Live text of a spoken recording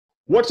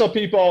What's up,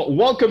 people?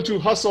 Welcome to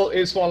Hustle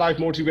is for Life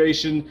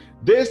Motivation.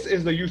 This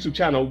is the YouTube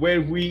channel where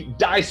we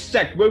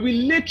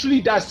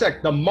literally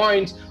dissect the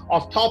minds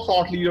of top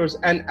thought leaders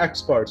and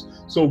experts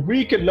so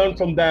we can learn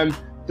from them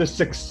the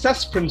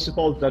success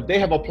principles that they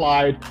have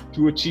applied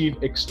to achieve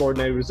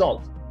extraordinary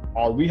results.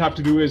 All we have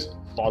to do is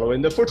follow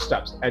in their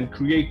footsteps and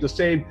create the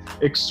same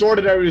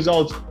extraordinary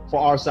results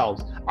for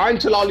ourselves. I'm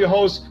Talal, your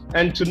host,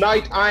 and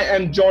tonight I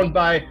am joined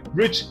by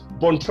Rich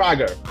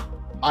Bontrager.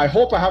 I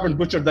hope I haven't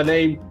butchered the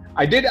name.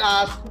 I did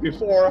ask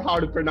before how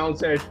to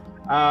pronounce it,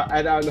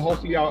 and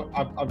hopefully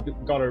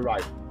I've got it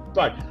right.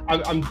 But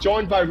I'm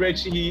joined by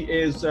Rich. He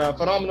is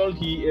phenomenal.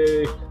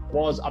 He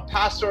was a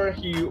pastor.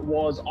 He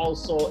was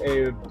also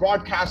a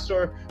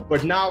broadcaster,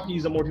 but now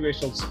he's a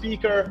motivational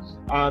speaker.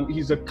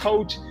 He's a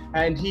coach,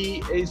 and he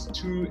is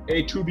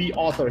a to-be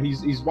author.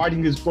 He's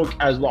writing his book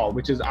as well,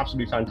 which is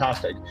absolutely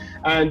fantastic.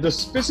 And the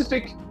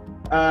specific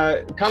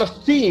kind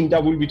of theme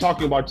that we'll be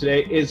talking about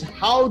today is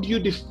how do you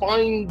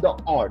define the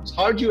odds?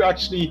 How do you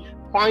actually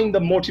find the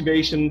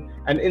motivation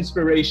and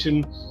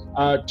inspiration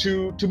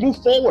to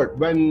move forward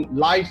when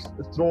life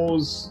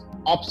throws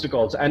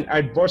obstacles and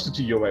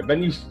adversity your way?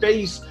 When you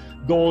face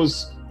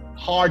those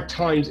hard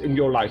times in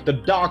your life, the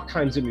dark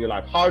times in your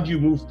life, how do you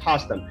move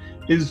past them?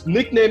 His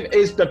nickname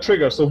is The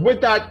Trigger. So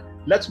with that,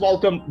 let's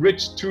welcome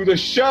Rich to the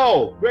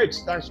show. Rich,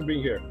 thanks for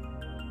being here.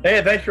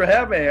 Hey, thanks for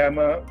having me.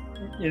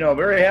 I'm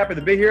very happy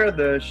to be here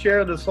to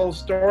share this whole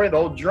story, the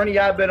whole journey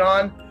I've been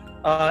on.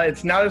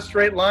 It's not a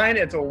straight line.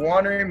 It's a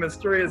wandering,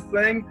 mysterious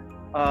thing.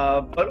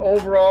 But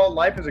overall,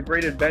 life is a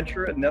great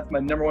adventure, and that's my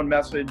number one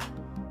message.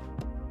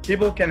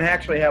 People can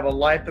actually have a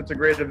life that's a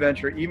great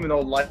adventure, even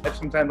though life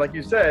sometimes, like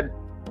you said,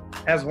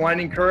 has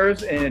winding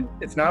curves, and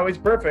it's not always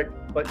perfect,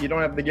 but you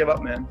don't have to give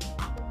up, man.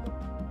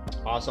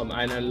 Awesome,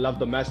 and I love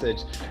the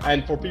message.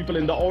 And for people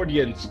in the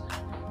audience,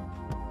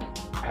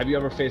 have you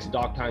ever faced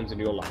dark times in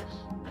your life?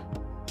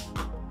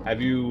 Have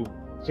you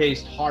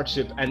faced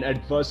hardship and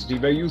adversity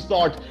where you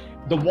thought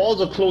the walls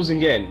are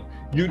closing in?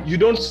 You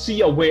don't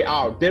see a way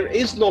out. There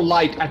is no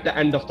light at the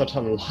end of the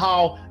tunnel.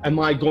 How am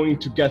I going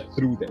to get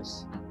through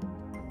this?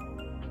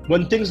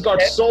 When things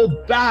got so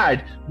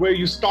bad where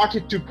you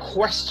started to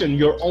question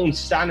your own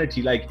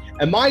sanity, like,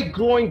 am I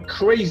growing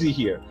crazy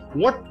here?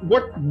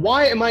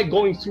 Why am I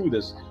going through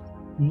this?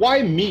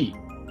 Why me?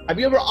 Have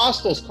you ever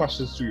asked those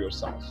questions to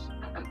yourself?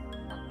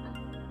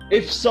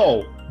 If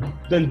so,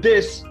 then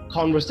this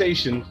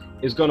conversation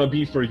is gonna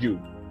be for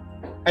you.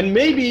 And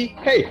maybe,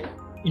 hey,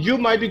 you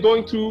might be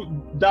going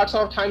through that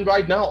sort of time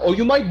right now, or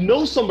you might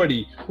know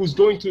somebody who's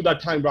going through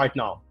that time right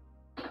now.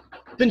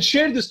 Then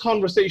share this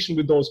conversation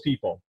with those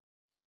people.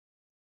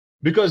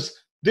 Because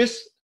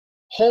this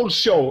whole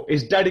show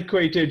is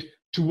dedicated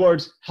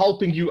towards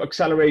helping you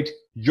accelerate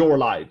your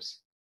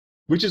lives,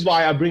 which is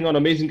why I bring on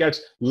amazing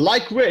guests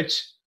like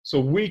Rich so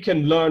we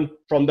can learn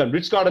from them.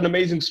 Rich got an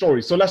amazing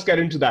story, so let's get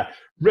into that.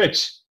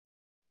 Rich,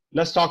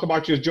 let's talk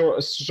about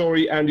your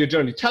story and your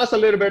journey. Tell us a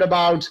little bit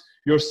about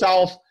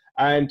yourself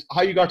and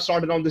how you got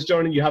started on this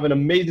journey. You have an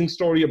amazing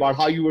story about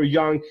how you were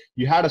young,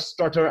 you had a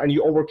stutter and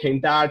you overcame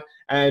that.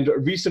 And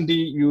recently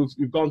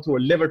you've gone through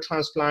a liver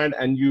transplant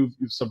and you've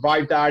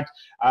survived that.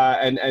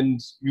 And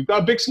you've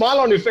got a big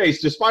smile on your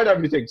face despite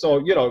everything.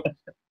 So,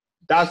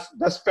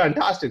 that's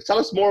fantastic. Tell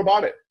us more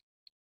about it.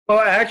 Well,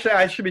 actually,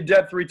 I should be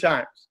dead 3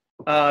 times.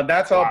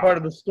 That's all part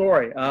of the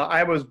story.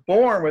 I was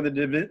born with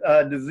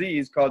a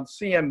disease called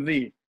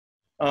CMV.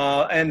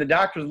 And the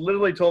doctors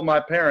literally told my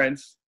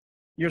parents,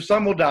 your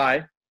son will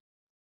die.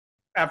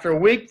 After a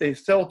week, they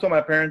still told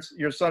my parents,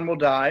 your son will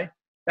die.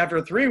 After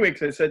 3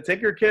 weeks, they said,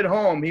 take your kid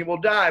home. He will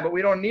die, but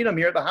we don't need him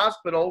here at the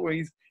hospital where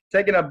he's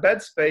taking up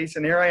bed space.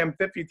 And here I am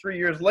 53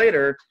 years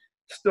later,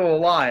 still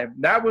alive.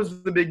 That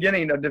was the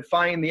beginning of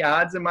defying the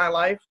odds in my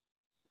life.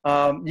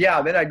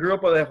 Then I grew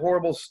up with a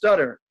horrible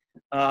stutter.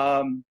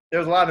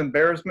 There's a lot of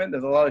embarrassment.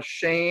 There's a lot of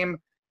shame.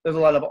 There's a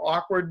lot of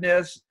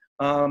awkwardness.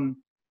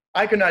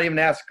 I could not even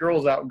ask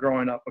girls out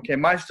growing up. Okay,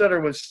 my stutter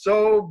was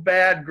so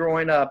bad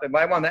growing up. If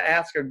I wanted to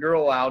ask a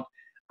girl out,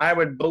 I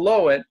would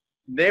blow it.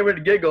 They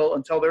would giggle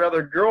and tell their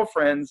other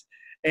girlfriends.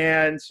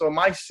 And so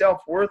my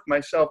self-worth, my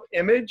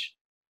self-image,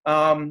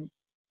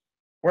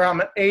 where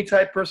I'm an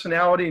A-type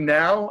personality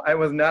now, I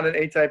was not an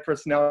A-type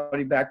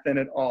personality back then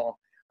at all.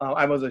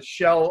 I was a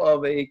shell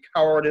of a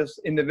cowardice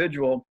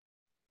individual,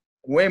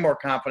 way more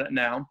confident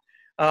now.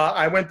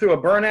 I went through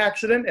a burn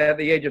accident at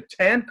the age of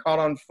 10, caught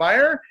on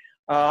fire.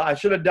 I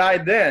should have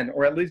died then,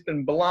 or at least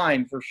been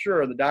blind for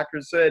sure. The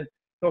doctor said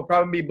he'll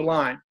probably be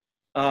blind.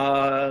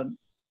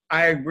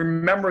 I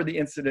remember the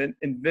incident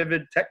in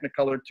vivid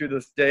technicolor to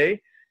this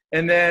day.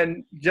 And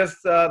then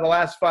just the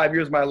last 5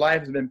 years of my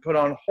life has been put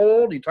on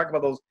hold. You talk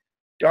about those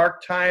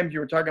dark times. You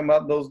were talking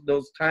about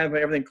those times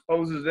when everything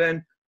closes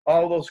in.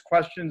 All those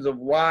questions of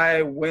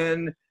why,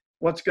 when,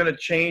 what's going to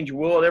change,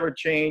 will it ever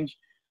change?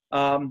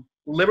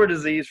 Liver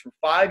disease for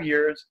 5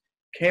 years,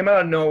 came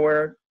out of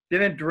nowhere,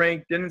 didn't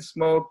drink, didn't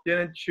smoke,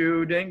 didn't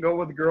chew, didn't go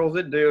with girls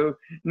that do.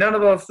 None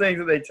of those things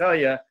that they tell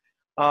you.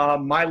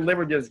 My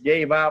liver just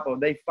gave up. Or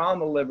they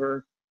found the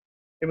liver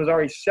it was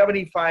already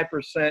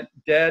 75%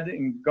 dead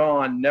and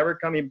gone, never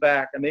coming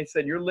back. And they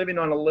said, you're living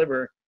on a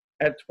liver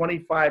at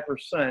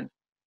 25%.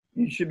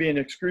 You should be in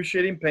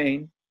excruciating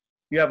pain.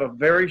 You have a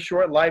very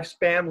short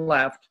lifespan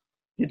left.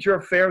 Get your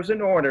affairs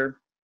in order.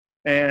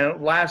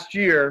 And last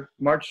year,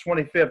 March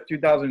 25th,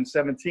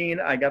 2017,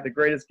 I got the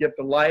greatest gift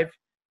of life.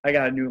 I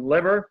got a new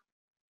liver.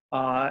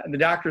 And the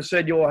doctor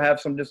said, you'll have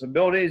some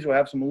disabilities. You'll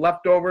have some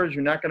leftovers.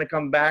 You're not going to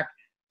come back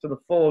to the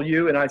full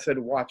you. And I said,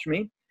 watch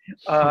me.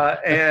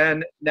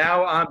 And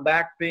now I'm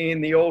back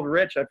being the old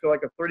rich. I feel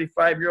like a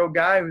 35-year-old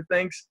guy who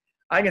thinks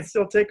I can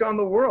still take on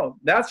the world.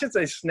 That's just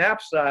a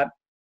snapshot.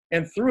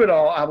 And through it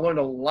all, I've learned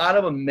a lot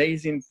of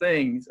amazing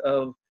things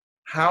of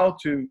how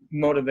to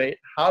motivate,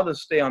 how to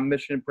stay on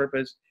mission and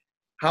purpose,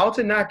 how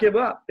to not give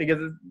up.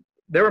 Because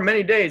there were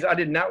many days I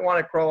did not want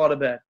to crawl out of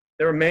bed.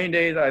 There were many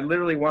days I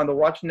literally wanted to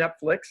watch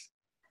Netflix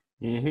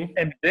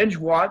and binge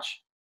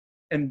watch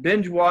and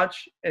binge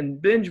watch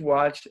and binge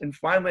watch. And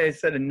finally I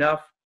said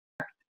enough.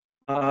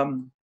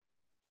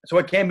 So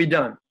it can be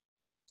done.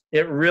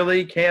 It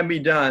really can be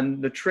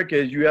done. The trick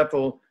is you have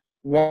to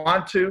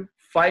want to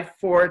fight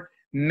for it,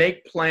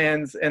 make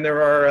plans, and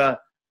there are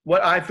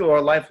what I feel are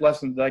life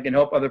lessons that I can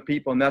help other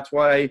people, and that's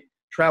why I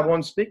travel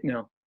and speak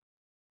now.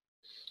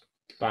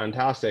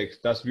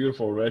 Fantastic. That's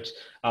beautiful, Rich.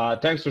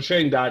 Thanks for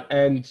sharing that.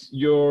 And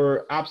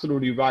you're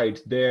absolutely right.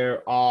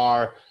 There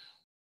are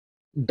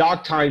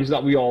dark times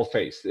that we all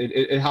face.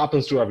 It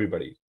happens to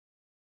everybody.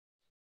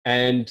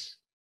 And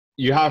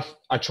you have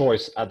a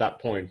choice at that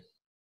point.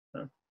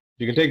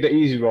 You can take the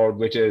easy road,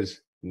 which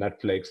is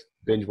Netflix,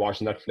 binge watch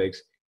Netflix,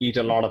 eat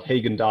a lot of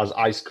Haagen-Dazs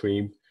ice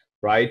cream,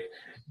 right?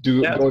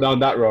 Go down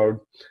that road.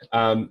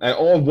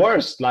 Or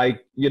worse,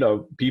 like,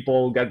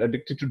 people get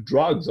addicted to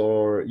drugs,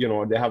 or,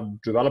 they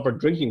develop a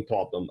drinking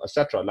problem,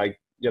 etc. Like,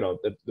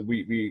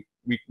 we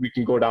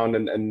can go down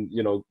and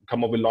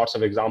come up with lots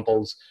of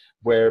examples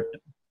where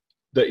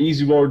the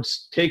easy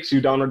roads takes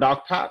you down a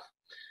dark path.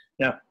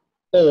 Yeah.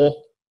 Or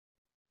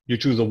you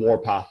choose a war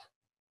path.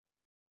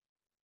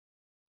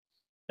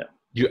 Yeah.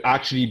 You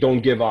actually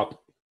don't give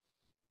up.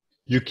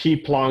 You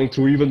keep plowing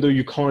through, even though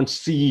you can't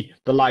see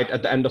the light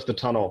at the end of the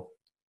tunnel.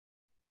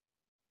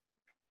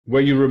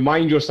 Where you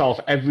remind yourself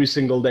every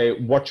single day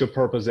what your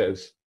purpose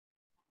is,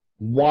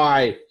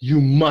 why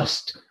you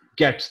must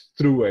get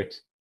through it.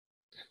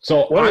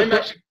 So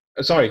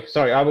sorry,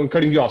 I'm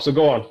cutting you off. So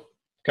go on.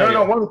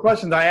 No. One of the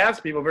questions I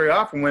ask people very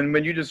often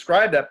when you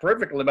describe that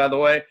perfectly, by the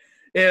way,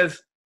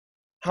 is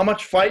how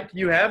much fight do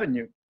you have in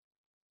you?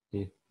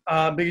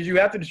 Because you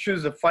have to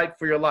choose to fight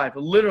for your life.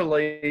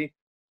 Literally,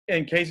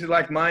 in cases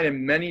like mine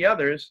and many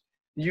others,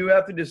 you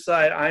have to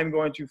decide, I'm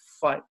going to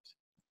fight.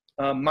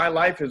 My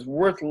life is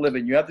worth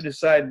living. You have to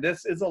decide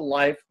this is a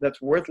life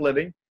that's worth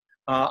living.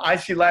 I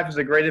see life as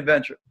a great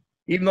adventure.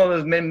 Even though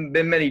there's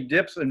been many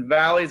dips and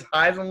valleys,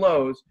 highs and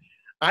lows,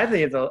 I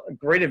think it's a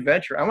great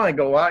adventure. I want to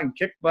go out and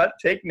kick butt,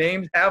 take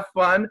names, have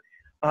fun,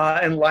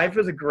 and life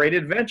is a great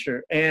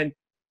adventure. And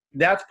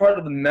that's part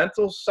of the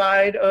mental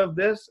side of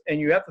this, and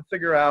you have to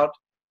figure out,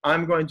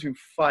 I'm going to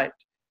fight.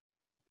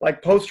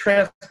 Like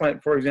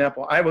post-transplant, for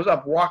example, I was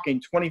up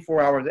walking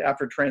 24 hours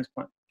after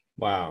transplant.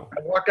 Wow.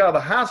 I walked out of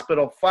the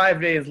hospital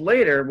 5 days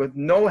later with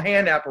no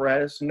hand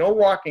apparatus, no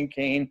walking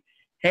cane,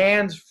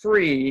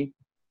 hands-free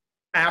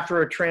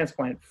after a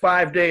transplant,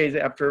 5 days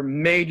after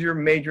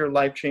major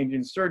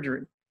life-changing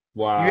surgery.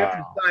 Wow. You have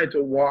to decide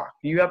to walk.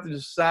 You have to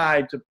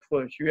decide to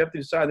push. You have to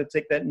decide to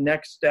take that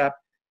next step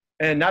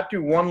and not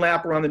do one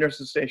lap around the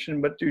nurse's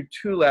station, but do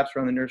 2 laps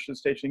around the nurse's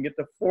station, get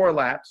to 4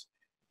 laps.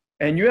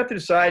 And you have to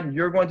decide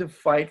you're going to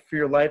fight for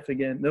your life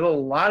again. There's a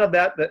lot of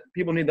that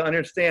people need to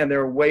understand.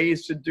 There are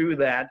ways to do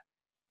that,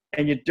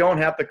 and you don't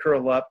have to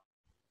curl up,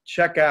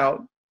 check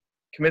out,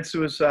 commit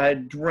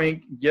suicide,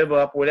 drink, give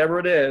up, whatever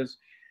it is.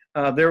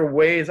 There are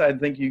ways I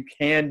think you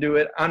can do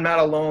it. I'm not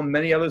alone.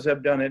 Many others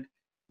have done it,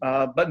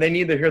 but they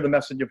need to hear the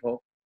message of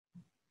hope.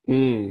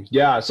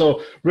 Yeah.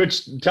 So,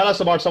 Rich, tell us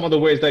about some of the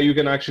ways that you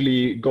can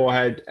actually go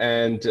ahead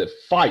and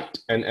fight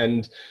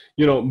and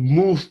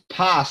move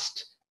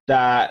past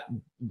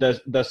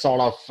the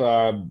sort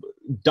of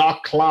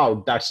dark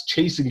cloud that's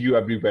chasing you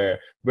everywhere,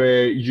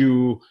 where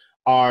you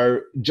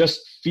are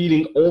just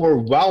feeling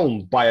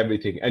overwhelmed by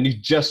everything and you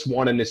just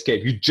want an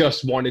escape. You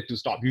just want it to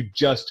stop. You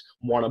just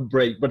want a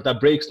break, but the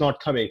break's not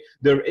coming.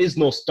 There is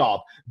no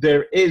stop.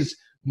 There is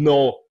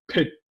no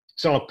pit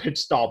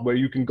stop where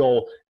you can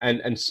go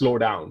and slow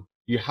down.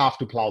 You have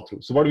to plow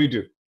through. So what do we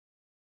do?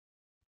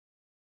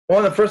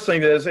 One of the first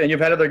things is, and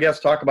you've had other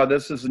guests talk about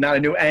this is not a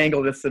new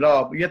angle this at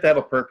all, but you have to have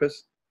a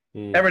purpose.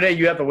 Every day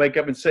you have to wake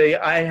up and say,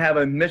 I have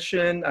a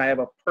mission, I have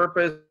a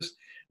purpose.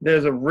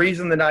 There's a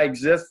reason that I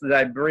exist, that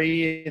I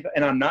breathe,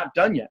 and I'm not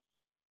done yet.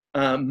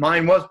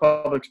 Mine was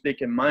public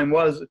speaking. Mine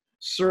was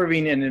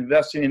serving and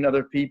investing in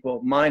other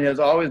people. Mine has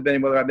always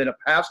been, whether I've been a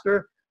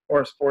pastor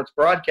or a sports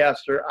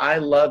broadcaster, I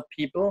love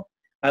people.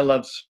 I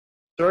love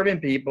serving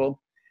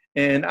people.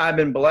 And I've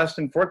been blessed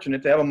and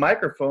fortunate to have a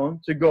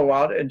microphone to go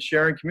out and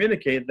share and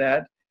communicate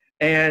that.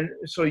 And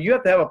so you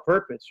have to have a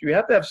purpose. You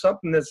have to have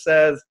something that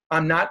says,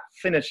 I'm not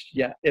finished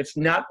yet. It's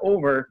not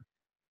over.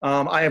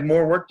 I have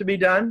more work to be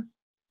done,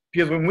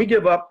 because when we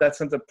give up that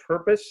sense of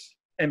purpose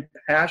and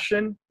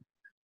passion,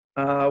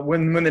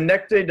 when the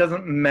next day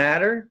doesn't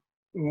matter,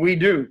 we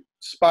do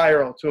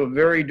spiral to a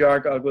very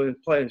dark, ugly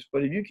place.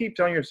 But if you keep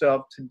telling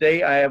yourself,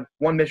 today I have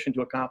one mission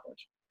to accomplish.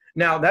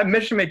 Now, that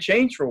mission may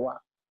change for a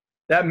while.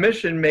 That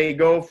mission may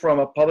go from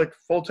a public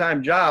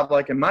full-time job,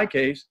 like in my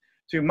case,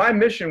 to my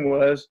mission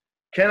was,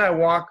 can I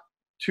walk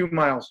 2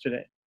 miles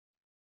today?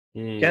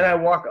 Can I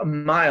walk a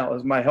mile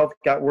as my health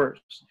got worse?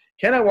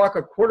 Can I walk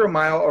a quarter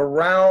mile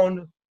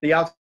around the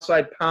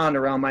outside pond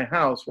around my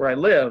house where I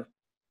live?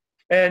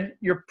 And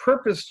your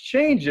purpose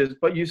changes,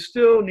 but you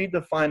still need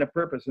to find a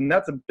purpose. And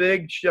that's a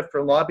big shift for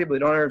a lot of people. They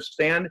don't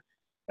understand.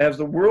 As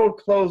the world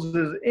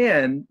closes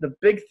in, the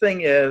big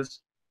thing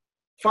is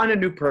find a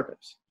new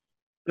purpose.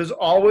 There's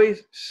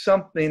always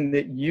something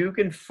that you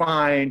can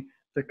find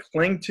to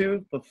cling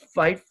to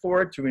fight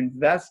for, to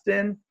invest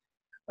in.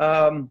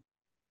 One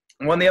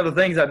of the other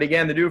things I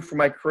began to do for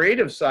my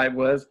creative side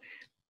was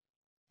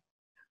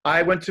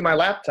I went to my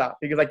laptop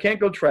because I can't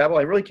go travel.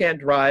 I really can't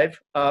drive.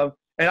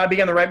 And I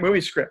began to write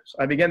movie scripts.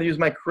 I began to use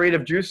my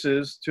creative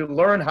juices to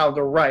learn how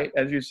to write.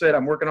 As you said,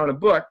 I'm working on a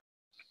book.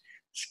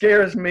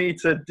 Scares me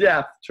to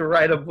death to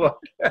write a book.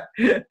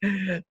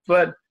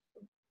 But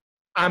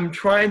I'm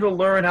trying to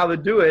learn how to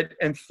do it.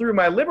 And through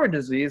my liver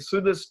disease,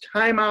 through this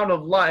time out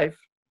of life,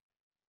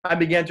 I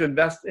began to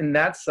invest in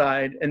that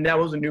side. And that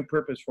was a new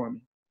purpose for me.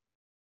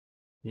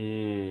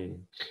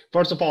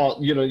 First of all,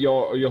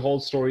 your whole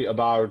story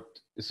about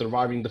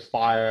surviving the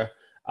fire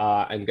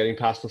and getting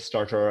past the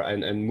stutter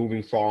and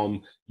moving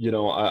from,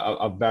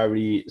 a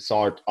very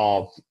sort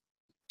of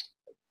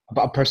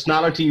a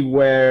personality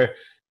where,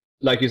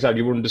 like you said,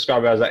 you wouldn't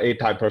describe it as an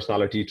A-type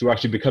personality to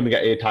actually becoming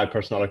an A-type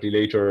personality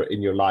later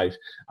in your life.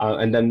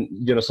 And then,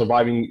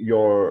 surviving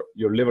your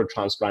liver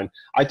transplant.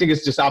 I think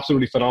it's just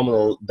absolutely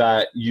phenomenal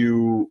that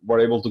you were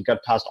able to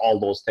get past all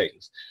those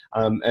things.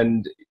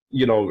 And,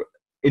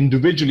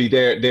 individually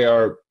they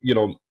are,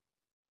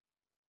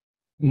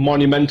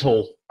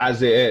 monumental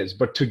as it is,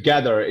 but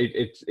together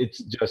it's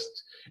just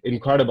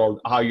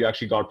incredible how you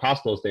actually got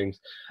past those things.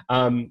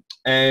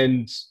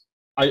 And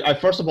I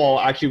first of all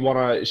actually want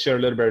to share a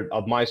little bit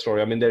of my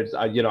story. I mean, there's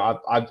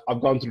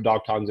I've gone through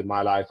dark times in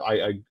my life.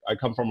 I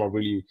come from a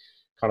really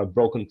kind of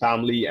broken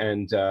family,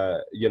 and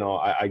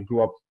I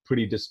grew up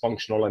pretty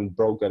dysfunctional and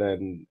broken,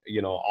 and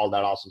all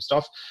that awesome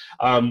stuff.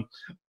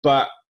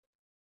 But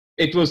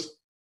it was,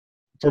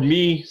 for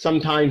me,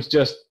 sometimes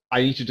just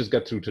I need to just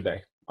get through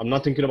today. I'm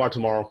not thinking about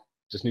tomorrow.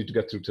 Just need to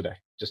get through today.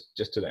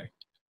 Just today.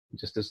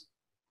 Just this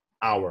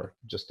hour.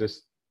 Just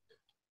this,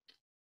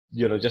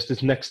 just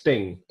this next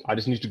thing. I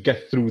just need to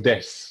get through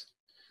this.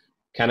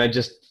 Can I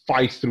just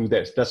fight through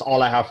this? That's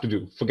all I have to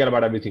do. Forget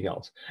about everything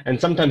else. And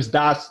sometimes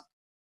that's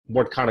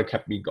what kind of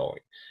kept me going.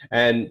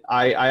 And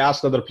I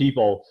asked other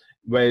people,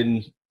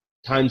 when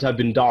times have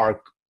been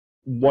dark,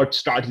 what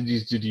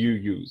strategies did you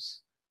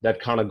use that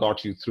kind of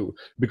got you through?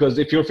 Because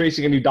if you're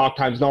facing any dark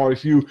times now, or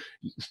if you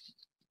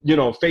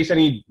face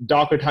any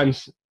darker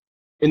times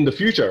in the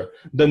future,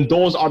 then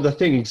those are the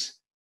things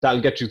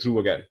that'll get you through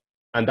again.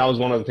 And that was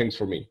one of the things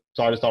for me.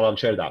 So I just thought I'd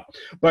share that.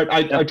 But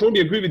I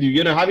totally agree with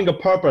you. Having a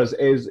purpose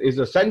is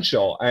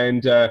essential.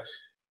 And,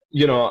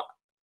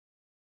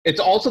 it's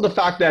also the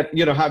fact that,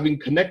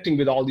 connecting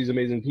with all these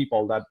amazing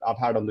people that I've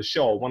had on the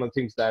show, one of the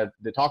things that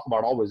they talk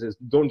about always is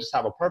don't just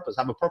have a purpose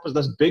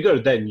that's bigger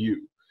than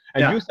you.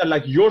 And you said,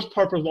 like, your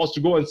purpose was to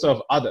go and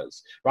serve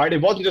others, right?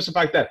 It wasn't just the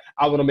fact that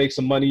I want to make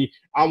some money,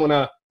 I want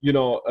to,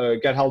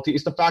 get healthy.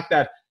 It's the fact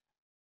that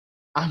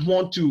I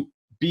want to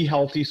be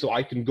healthy so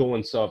I can go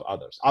and serve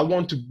others. I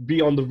want to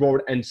be on the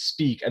road and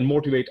speak and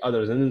motivate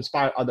others and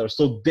inspire others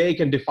so they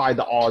can defy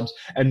the odds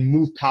and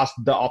move past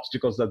the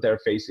obstacles that they're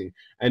facing,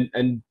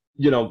 and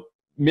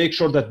make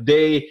sure that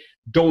they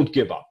don't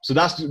give up. So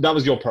that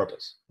was your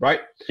purpose, right?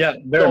 Yeah,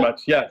 very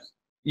much. Yes.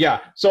 Yeah.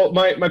 So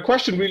my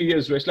question really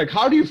is, Rich, like,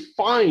 how do you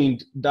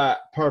find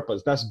that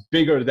purpose that's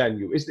bigger than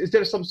you? Is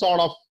there some sort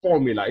of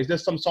formula? Is there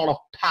some sort of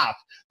path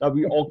that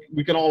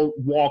we can all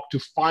walk to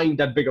find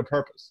that bigger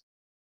purpose?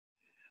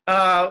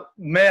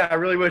 Man, I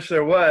really wish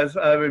there was.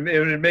 It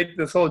would make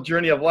this whole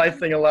journey of life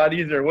thing a lot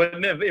easier,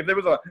 wouldn't it? If there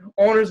was an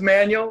owner's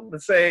manual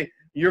that say,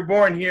 you're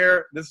born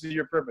here, this is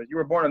your purpose. You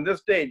were born on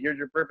this date, here's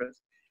your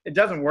purpose. It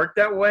doesn't work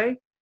that way.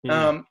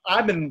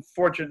 I've been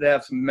fortunate to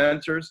have some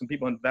mentors, some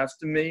people invest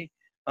in me.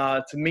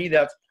 To me,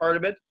 that's part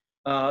of it.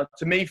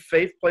 To me,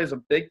 faith plays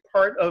a big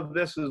part of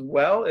this as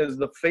well, is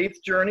the faith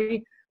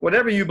journey.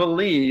 Whatever you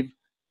believe,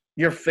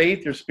 your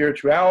faith, your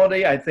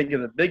spirituality, I think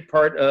is a big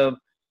part of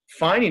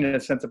finding a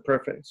sense of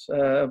purpose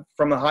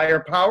from a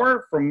higher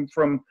power, from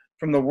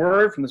the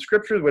word, from the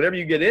scriptures, whatever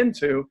you get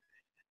into.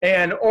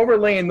 And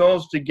overlaying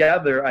those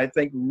together, I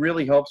think,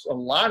 really helps a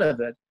lot of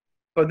it.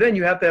 But then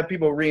you have to have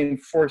people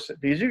reinforce it,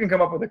 because you can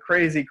come up with a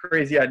crazy,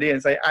 crazy idea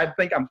and say, I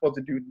think I'm supposed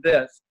to do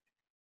this.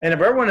 And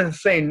if everyone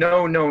is saying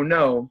no, no,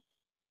 no,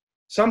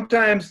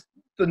 sometimes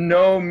the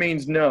no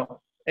means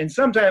no. And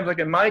sometimes, like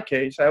in my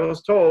case, I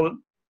was told,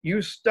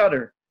 you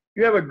stutter.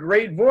 You have a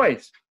great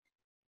voice.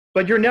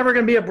 but you're never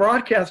going to be a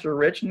broadcaster,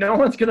 Rich. No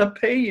one's going to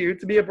pay you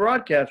to be a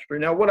broadcaster.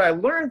 Now, what I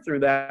learned through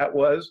that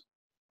was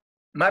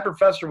my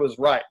professor was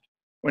right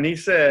when he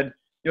said,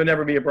 you'll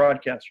never be a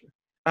broadcaster.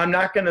 I'm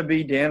not going to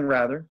be Dan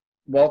Rather,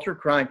 Walter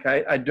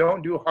Cronkite. I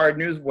don't do hard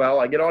news well.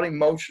 I get all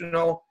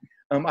emotional.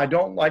 I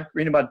don't like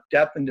reading about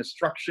death and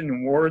destruction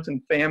and wars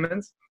and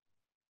famines.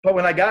 But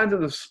when I got into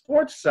the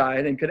sports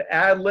side and could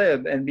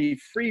ad-lib and be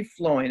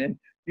free-flowing and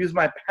use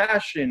my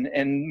passion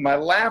and my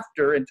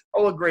laughter and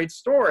tell a great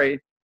story,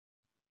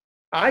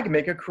 I can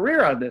make a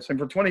career out of this. And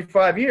for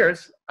 25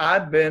 years,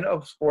 I've been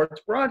a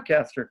sports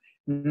broadcaster.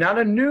 Not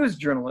a news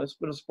journalist,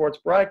 but a sports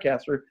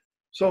broadcaster.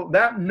 So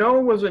that no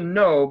was a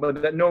no,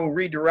 but that no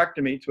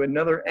redirected me to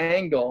another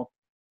angle.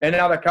 And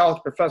now the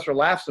college professor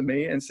laughs at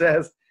me and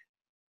says,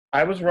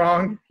 I was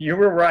wrong, you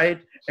were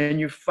right, and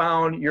you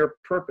found your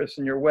purpose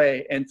and your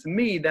way. And to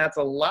me, that's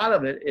a lot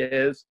of it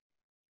is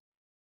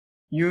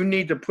you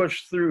need to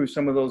push through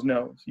some of those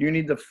no's. You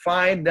need to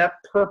find that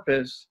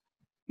purpose.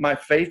 My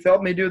faith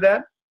helped me do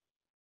that.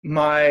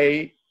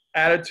 My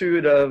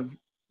attitude of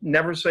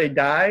never say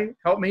die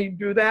helped me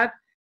do that.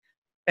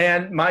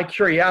 And my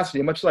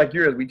curiosity, much like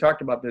yours, we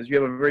talked about this, you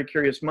have a very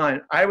curious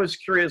mind. I was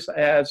curious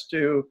as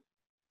to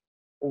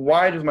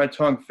why does my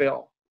tongue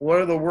fail? What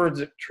are the words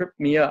that trip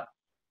me up?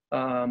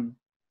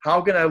 How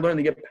can I learn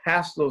to get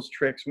past those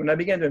tricks? When I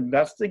began to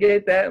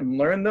investigate that and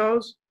learn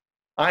those,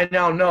 I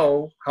now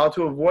know how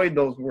to avoid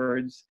those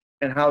words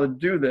and how to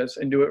do this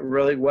and do it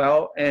really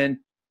well. And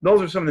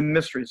those are some of the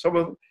mysteries.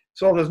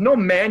 So there's no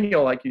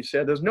manual, like you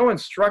said. There's no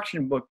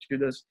instruction book to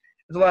this.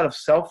 There's a lot of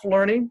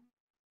self-learning.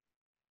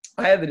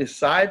 I had to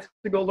decide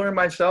to go learn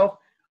myself.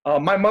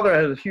 My mother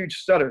has a huge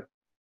stutter.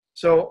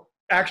 So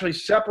actually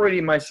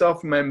separating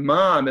myself from my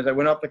mom as I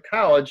went off to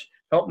college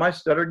helped my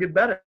stutter get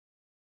better.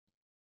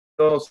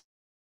 So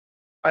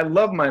I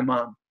love my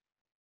mom.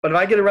 But if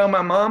I get around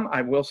my mom,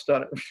 I will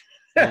stutter.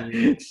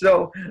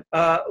 So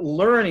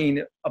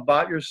learning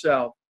about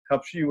yourself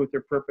helps you with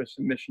your purpose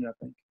and mission, I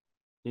think.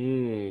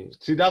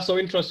 See, that's so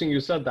interesting you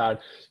said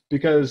that,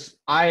 because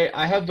I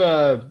have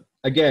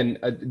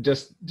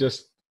just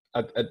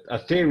a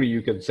theory,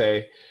 you could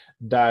say,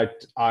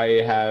 that I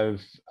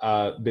have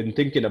been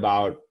thinking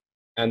about,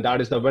 and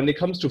that is that when it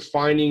comes to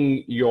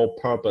finding your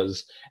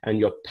purpose and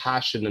your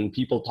passion, and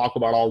people talk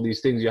about all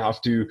these things, you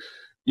have to,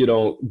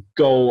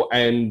 go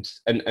and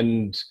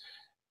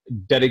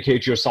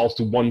dedicate yourself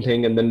to one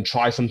thing and then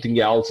try something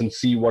else and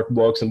see what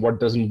works and what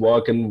doesn't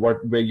work, and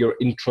where your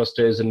interest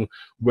is and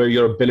where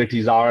your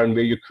abilities are and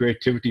where your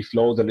creativity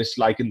flows, and it's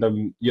like in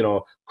the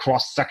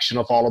cross section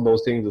of all of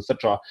those things,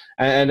 etc.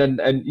 And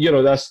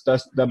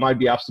that might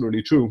be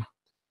absolutely true,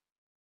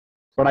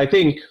 but I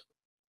think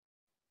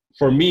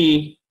for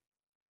me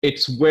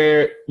it's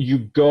where you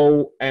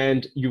go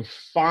and you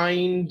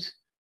find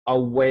a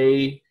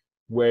way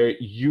where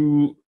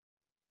you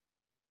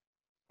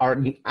are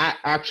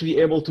actually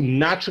able to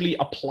naturally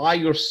apply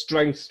your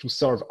strengths to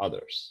serve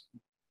others.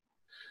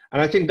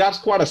 And I think that's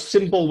quite a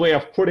simple way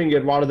of putting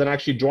it, rather than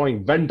actually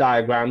drawing Venn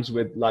diagrams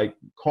with like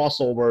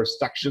crossover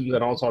sections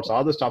and all sorts of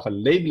other stuff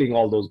and labeling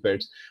all those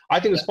bits. I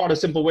think it's quite a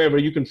simple way where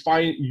you can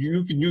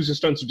use your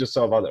strengths to just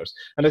serve others.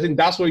 And I think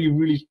that's where you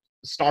really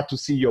start to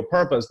see your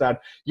purpose,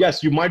 that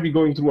yes, you might be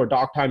going through a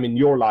dark time in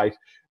your life,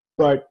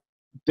 but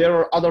there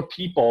are other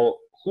people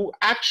who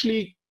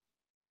actually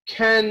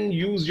can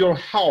use your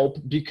help,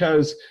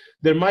 because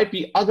there might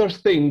be other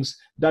things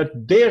that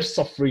they're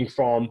suffering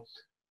from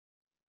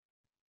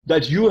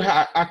that you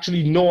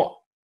actually know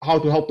how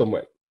to help them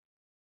with.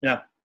 Yeah.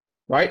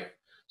 Right?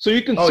 So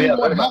you can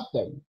help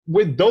them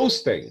with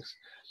those things.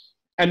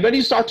 And when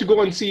you start to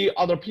go and see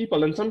other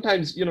people, and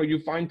sometimes, you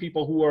find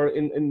people who are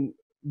in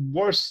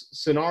worse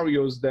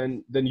scenarios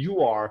than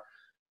you are,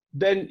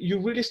 then you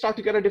really start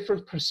to get a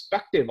different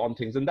perspective on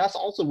things. And that's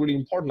also really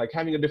important, like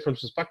having a different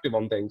perspective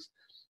on things.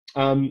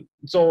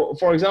 So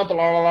for example,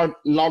 a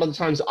lot of the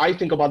times I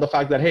think about the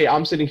fact that, hey,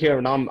 I'm sitting here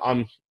and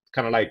I'm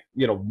kind of like,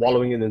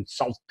 wallowing in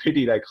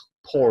self-pity, like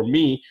poor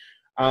me.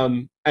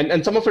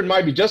 And some of it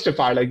might be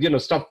justified, like,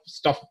 stuff,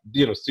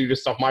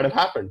 serious stuff might have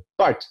happened,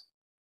 but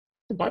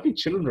there might be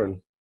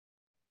children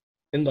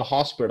in the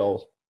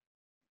hospital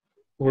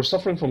who are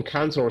suffering from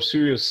cancer or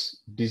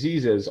serious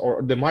diseases,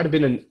 or there might have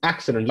been an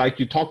accident, like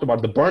you talked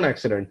about the burn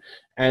accident.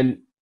 And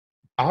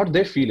how are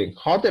they feeling?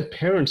 How are their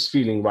parents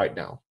feeling right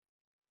now?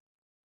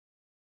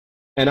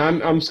 And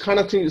I'm kind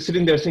of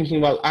sitting there thinking,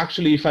 well,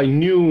 actually, if I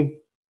knew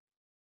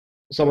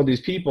some of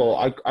these people,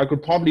 I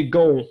could probably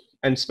go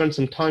and spend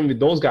some time with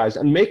those guys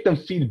and make them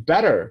feel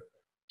better.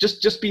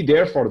 Just be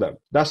there for them.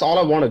 That's all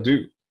I want to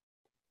do.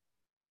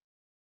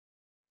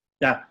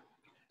 Yeah.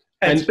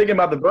 And speaking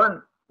about the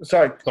burn,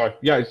 sorry.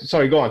 Yeah,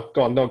 sorry, go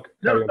on. No,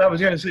 I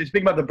was going to say,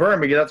 speaking about the burn,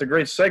 because that's a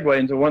great segue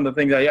into one of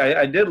the things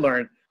I did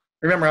learn.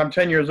 Remember, I'm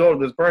 10 years old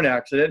with this burn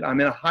accident.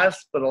 I'm in a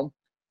hospital.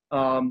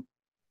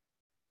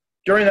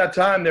 During that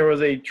time, there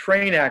was a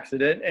train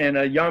accident, and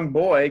a young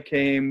boy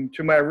came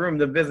to my room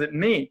to visit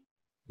me.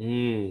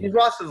 He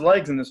lost his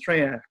legs in this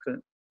train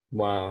accident.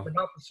 Wow.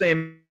 About the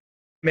same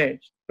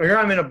age. So here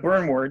I'm in a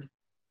burn ward,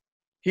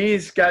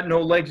 He's got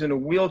no legs in a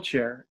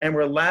wheelchair, and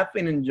we're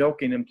laughing and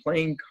joking and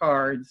playing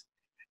cards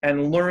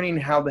and learning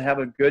how to have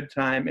a good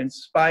time in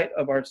spite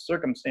of our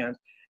circumstance.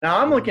 Now,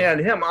 I'm looking at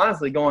him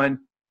honestly going,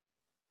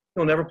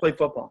 he'll never play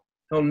football.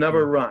 He'll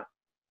never run.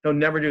 He'll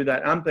never do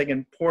that. I'm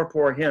thinking,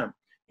 poor him.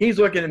 He's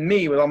looking at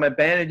me with all my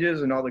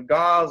bandages and all the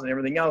gauze and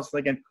everything else,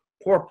 thinking,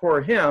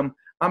 poor him.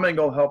 I'm going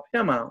to go help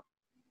him out.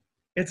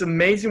 It's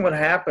amazing what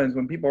happens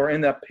when people are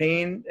in that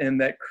pain and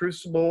that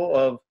crucible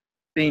of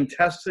being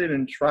tested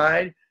and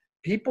tried.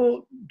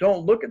 People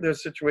don't look at their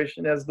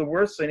situation as the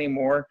worst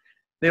anymore.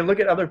 They look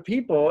at other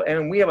people,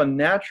 and we have a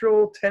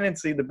natural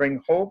tendency to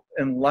bring hope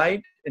and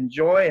light and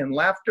joy and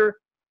laughter.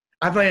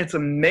 I find it's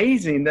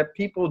amazing that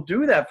people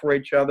do that for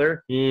each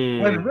other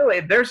when really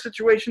their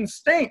situation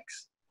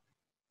stinks.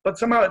 But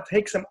somehow it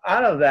takes them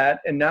out of that,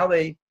 and now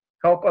they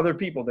help other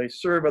people. They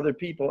serve other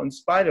people in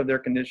spite of their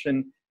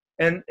condition.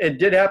 And it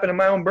did happen in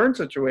my own burn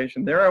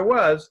situation. There I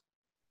was,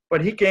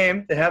 but he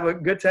came to have a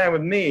good time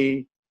with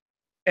me,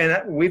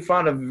 and we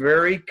found a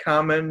very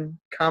common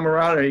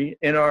camaraderie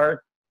in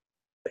our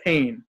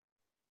pain,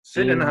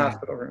 sitting in the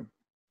hospital room.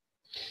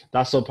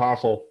 That's so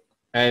powerful.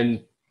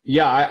 And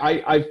yeah,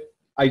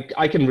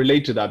 I can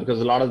relate to that,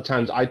 because a lot of the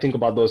times I think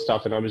about those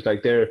stuff and I'm just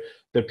like, they're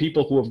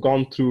people who have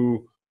gone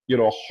through,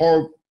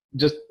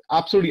 just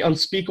absolutely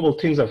unspeakable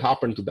things have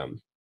happened to them,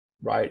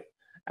 right?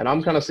 And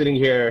I'm kind of sitting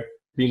here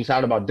being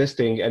sad about this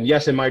thing, and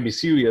yes, it might be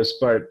serious,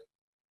 but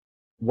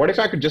what if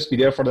I could just be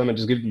there for them and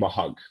just give them a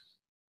hug,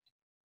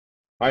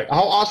 right?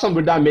 How awesome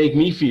would that make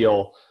me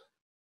feel?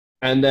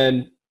 And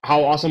then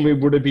how awesome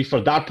would it be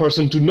for that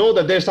person to know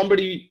that there's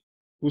somebody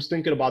who's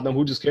thinking about them,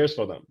 who just cares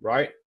for them,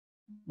 right?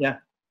 Yeah.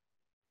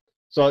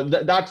 So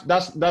that's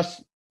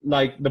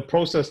like the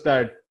process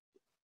that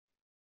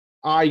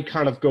I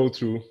kind of go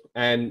through,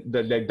 and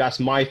that's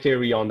my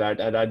theory on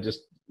that. And I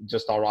just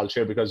thought I'll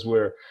share because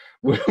we're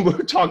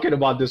talking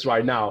about this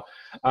right now.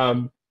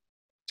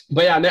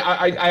 But yeah,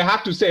 I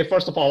have to say,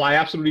 first of all, I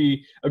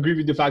absolutely agree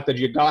with the fact that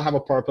you gotta have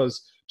a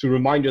purpose to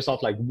remind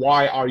yourself, like,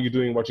 why are you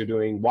doing what you're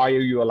doing? Why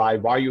are you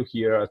alive? Why are you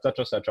here? Et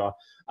cetera, et cetera.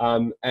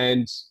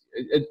 And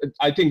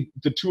I think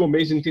the two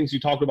amazing things you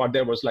talked about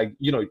there was like,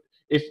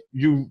 if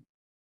you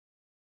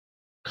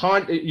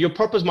can't, your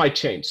purpose might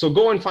change. So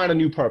go and find a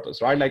new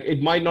purpose, right? Like,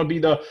 it might not be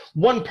the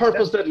one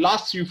purpose that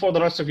lasts you for the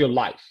rest of your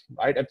life,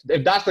 right?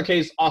 If that's the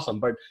case, awesome,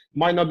 but it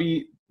might not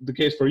be the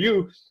case for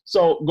you.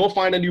 So go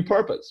find a new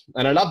purpose.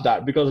 And I love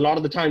that, because a lot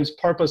of the times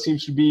purpose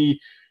seems to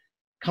be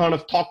kind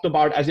of talked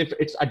about as if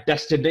it's a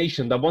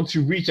destination that once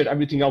you reach it,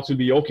 everything else will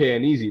be okay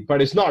and easy.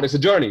 But it's not. It's a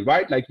journey,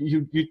 right? Like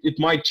it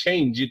might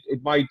change.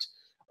 It might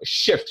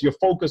shift. Your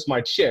focus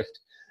might shift.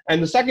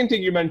 And the second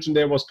thing you mentioned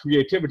there was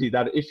creativity,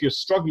 that if you're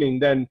struggling,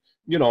 then,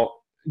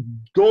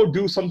 go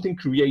do something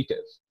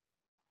creative,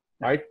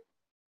 right?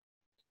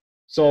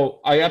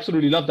 So I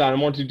absolutely love that. I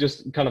want to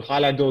just kind of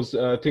highlight those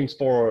things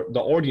for the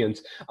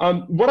audience.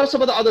 What are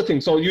some of the other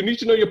things? So you need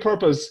to know your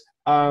purpose.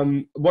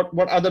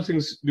 What other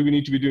things do we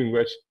need to be doing,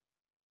 Rich?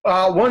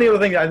 One of the other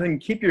things, I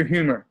think, keep your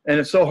humor. And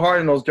it's so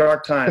hard in those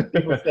dark times.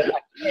 People say,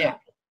 I can't.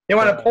 They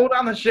want to pull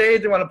down the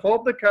shades. They want to pull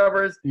up the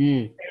covers.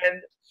 And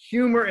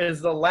humor is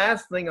the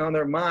last thing on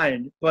their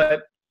mind.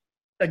 But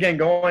again,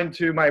 going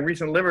to my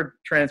recent liver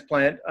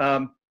transplant,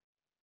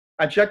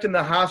 I checked in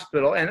the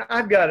hospital, and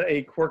I've got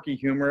a quirky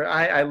humor.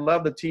 I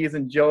love the tease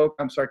and joke.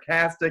 I'm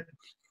sarcastic.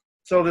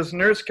 So this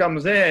nurse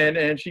comes in,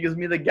 and she gives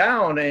me the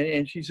gown,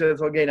 and she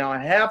says, okay, now I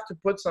have to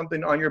put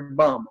something on your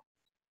bum.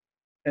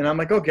 And I'm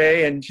like,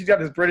 okay. And she's got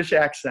this British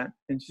accent.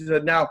 And she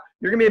said, now,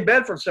 you're going to be in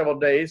bed for several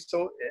days.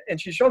 And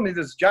she showed me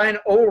this giant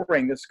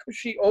O-ring, this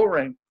cushy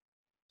O-ring.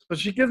 So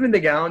she gives me the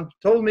gown,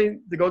 told me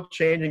to go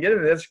change and get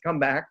into this, come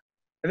back.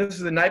 And this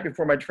is the night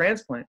before my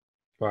transplant.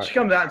 Right. She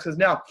comes out and says,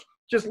 now,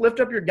 just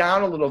lift up your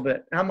gown a little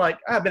bit. And I'm like,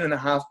 I've been in the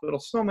hospital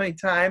so many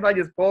times. I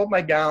just pull up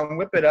my gown,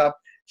 whip it up.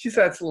 She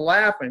starts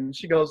laughing.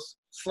 She goes,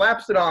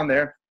 slaps it on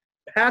there,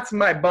 pats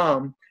my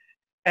bum.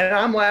 And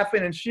I'm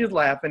laughing and she's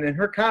laughing. And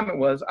her comment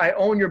was, I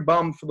own your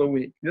bum for the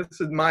week.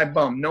 This is my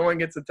bum. No one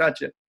gets to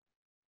touch it.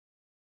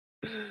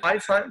 I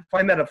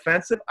find that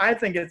offensive. I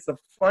think it's the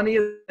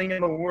funniest thing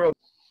in the world.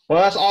 Well,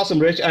 that's awesome,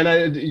 Rich.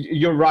 And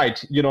you're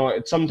right.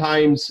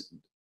 Sometimes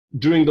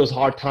during those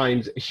hard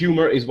times,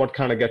 humor is what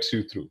kind of gets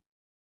you through.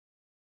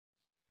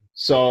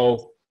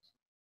 So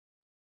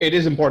it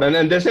is important.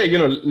 And they say,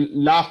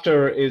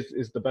 laughter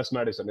is the best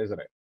medicine, isn't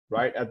it?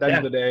 Right? At the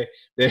end of the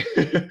day,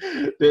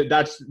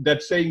 that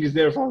saying is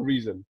there for a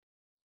reason.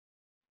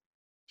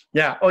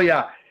 Yeah. Oh,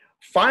 yeah.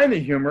 Find the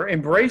humor.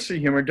 Embrace the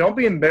humor. Don't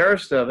be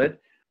embarrassed of it.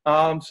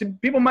 So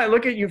people might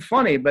look at you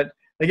funny, but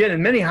again,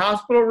 in many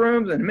hospital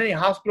rooms and many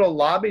hospital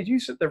lobbies, you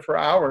sit there for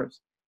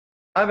hours.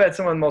 I've had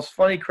some of the most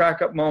funny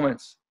crack-up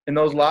moments in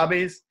those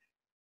lobbies,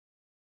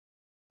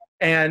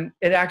 and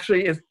it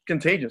actually is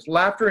contagious.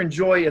 Laughter and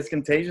joy is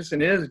contagious,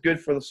 and it is good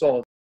for the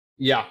soul.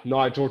 Yeah. No,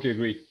 I totally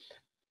agree.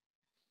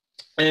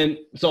 And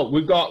so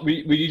we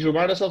need to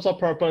remind ourselves of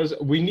purpose.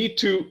 We need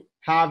to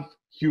have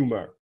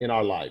humor in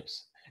our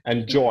lives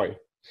and joy.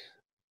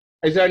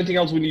 Is there anything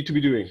else we need to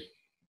be doing?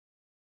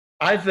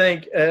 I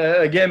think,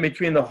 again,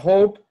 between the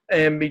hope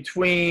in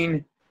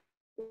between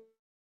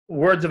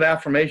words of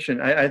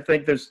affirmation. I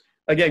think there's,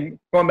 again,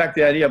 going back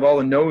to the idea of all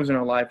the no's in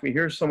our life, we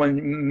hear so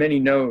many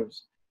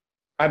no's.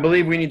 I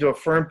believe we need to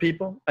affirm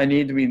people. I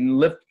need to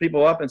lift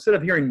people up. Instead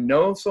of hearing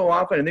no so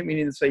often, I think we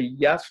need to say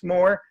yes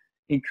more,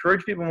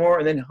 encourage people more,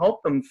 and then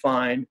help them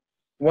find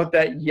what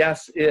that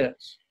yes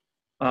is.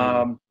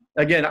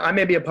 Again, I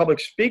may be a public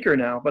speaker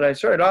now, but I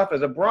started off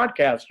as a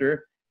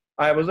broadcaster.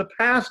 I was a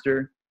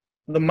pastor.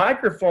 The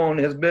microphone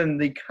has been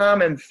the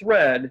common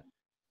thread,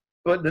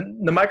 but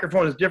the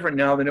microphone is different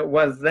now than it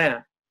was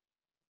then.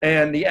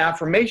 And the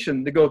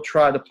affirmation to go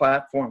try the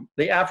platform,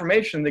 the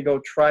affirmation to go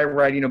try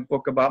writing a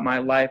book about my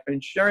life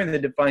and sharing the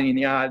Defying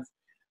the Odds,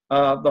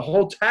 the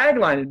whole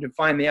tagline of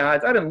Defying the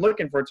Odds. I've been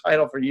looking for a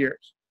title for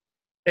years.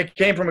 It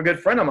came from a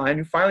good friend of mine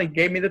who finally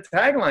gave me the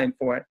tagline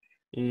for it.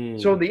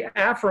 So the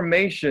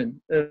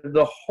affirmation,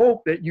 the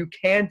hope that you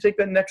can take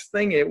the next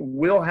thing, it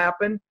will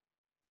happen.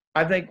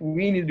 I think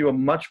we need to do a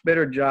much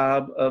better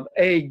job of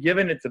A,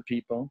 giving it to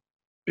people,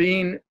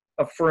 being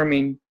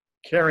affirming,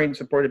 caring,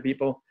 supportive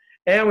people,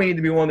 and we need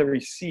to be willing to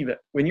receive it.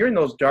 When you're in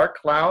those dark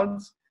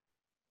clouds,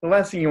 the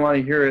last thing you want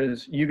to hear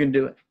is, you can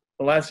do it.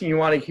 The last thing you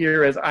want to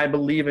hear is, I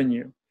believe in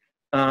you.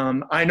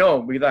 I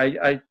know, because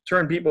I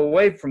turned people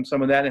away from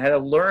some of that and had to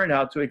learn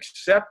how to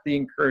accept the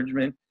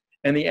encouragement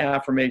and the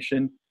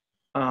affirmation.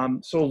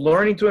 So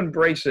learning to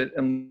embrace it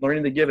and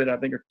learning to give it, I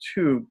think, are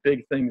two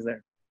big things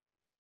there.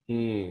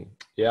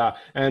 Yeah.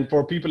 And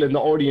for people in the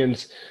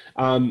audience,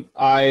 I'm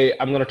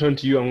going to turn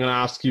to you. I'm going to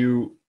ask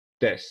you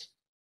this.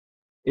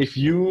 If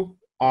you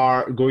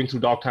are going through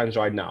dark times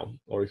right now,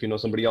 or if you know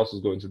somebody else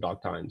is going through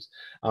dark times,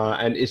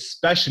 and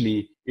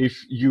especially if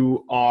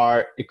you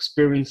are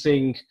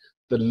experiencing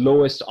the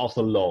lowest of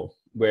the low,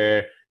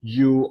 where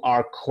you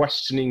are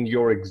questioning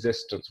your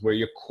existence, where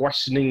you're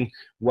questioning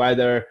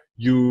whether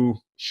you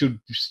should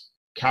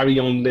carry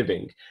on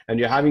living, and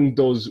you're having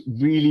those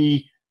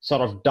really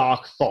sort of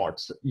dark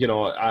thoughts,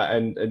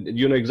 and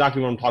you know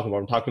exactly what I'm talking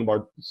about. I'm talking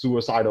about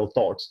suicidal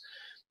thoughts.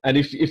 And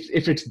if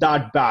it's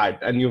that bad,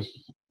 and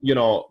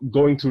you're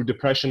going through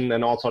depression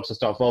and all sorts of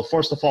stuff, well,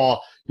 first of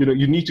all,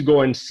 you need to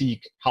go and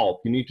seek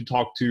help. You need to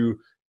talk to,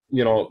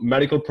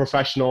 medical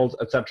professionals,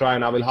 etc.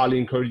 And I will highly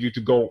encourage you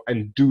to go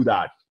and do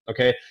that.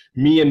 Okay.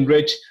 Me and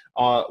Rich,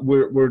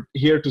 we're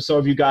here to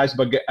serve you guys,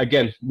 but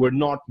again, we're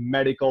not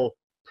medical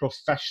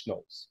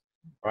professionals,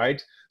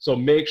 right? So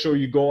make sure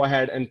you go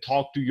ahead and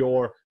talk to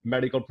your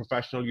medical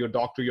professional, your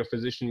doctor, your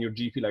physician, your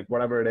GP, like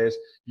whatever it is.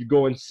 You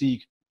go and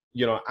seek,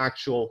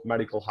 actual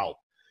medical help.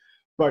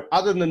 But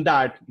other than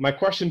that, my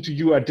question to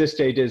you at this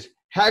stage is,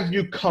 have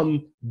you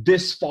come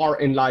this far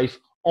in life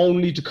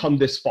only to come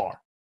this far?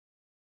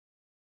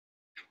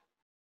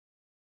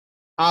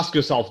 Ask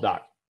yourself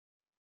that.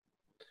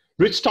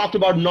 Rich talked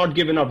about not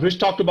giving up. Rich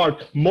talked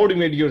about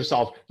motivating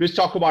yourself. Rich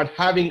talked about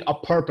having a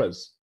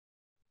purpose.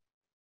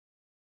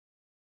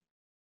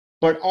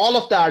 But all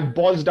of that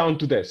boils down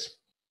to this.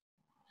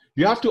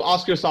 You have to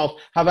ask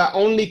yourself, have I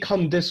only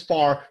come this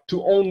far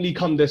to only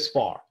come this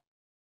far?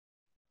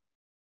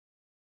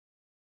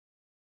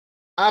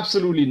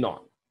 Absolutely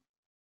not.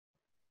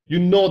 You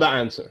know the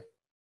answer.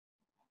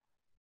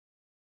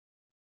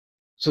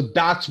 So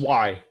that's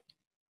why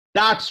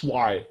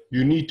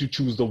you need to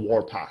choose the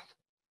war path.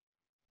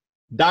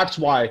 That's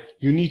why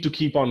you need to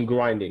keep on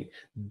grinding.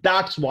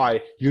 That's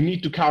why you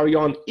need to carry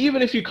on,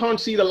 even if you can't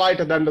see the light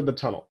at the end of the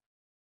tunnel.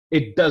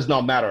 It does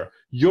not matter.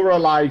 You're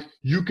alive,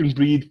 you can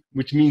breathe,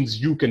 which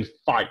means you can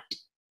fight.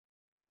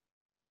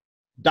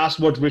 That's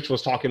what Rich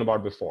was talking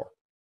about before.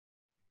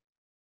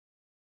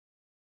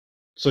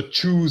 So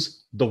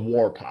choose the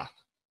war path.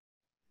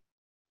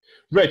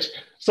 Rich,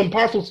 some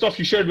powerful stuff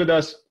you shared with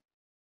us.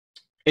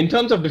 In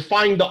terms of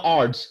defying the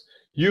odds,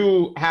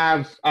 you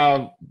have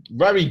a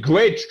very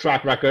great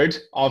track record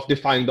of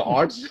defying the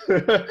odds.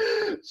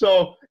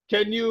 So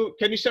can you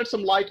shed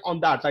some light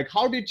on that? Like,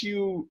 how did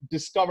you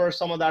discover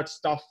some of that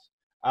stuff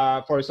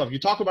for yourself? You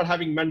talk about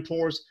having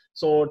mentors.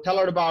 So tell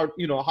us about,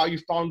 how you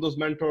found those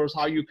mentors,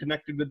 how you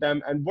connected with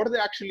them, and what do they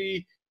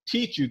actually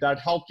teach you that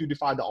helped you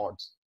defy the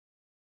odds?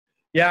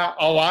 Yeah,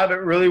 a lot of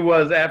it really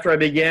was after I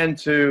began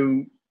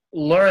to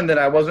learn that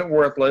I wasn't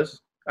worthless.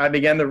 I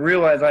began to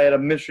realize I had a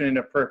mission and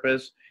a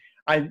purpose.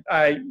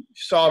 I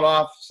sought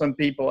off some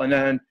people, and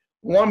then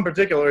one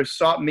particular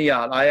sought me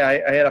out. I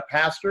had a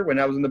pastor when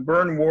I was in the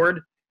burn ward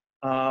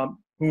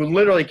who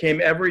literally came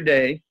every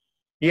day.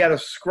 He had to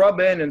scrub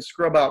in and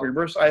scrub out,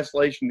 reverse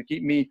isolation, to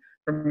keep me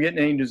from getting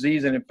any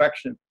disease and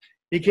infection.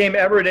 He came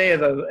every day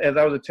as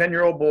I was a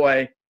 10-year-old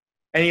boy,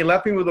 and he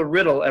left me with a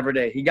riddle every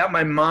day. He got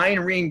my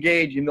mind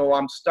re-engaged, even though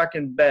I'm stuck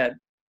in bed.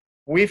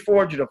 We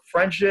forged a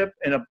friendship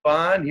and a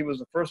bond. He was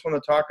the first one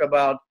to talk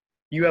about,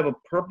 you have a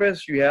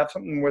purpose, you have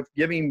something worth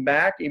giving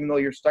back, even though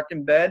you're stuck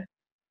in bed.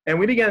 And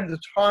we began to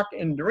talk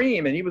and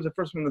dream, and he was the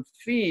first one to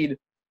feed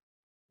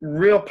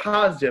real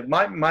positive.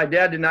 My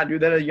dad did not do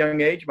that at a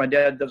young age. My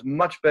dad does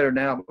much better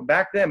now. But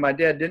back then, my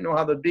dad didn't know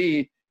how to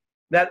be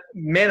that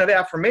man of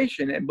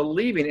affirmation and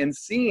believing and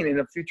seeing in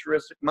a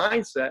futuristic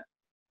mindset.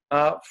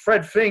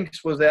 Fred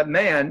Finks was that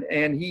man,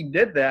 and he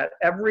did that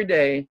every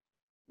day,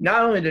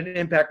 not only did it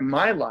impact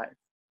my life,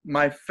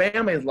 my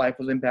family's life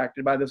was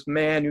impacted by this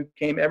man who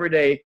came every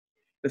day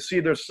to see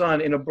their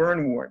son in a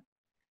burn ward.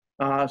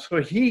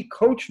 So he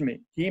coached me.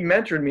 He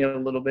mentored me a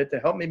little bit to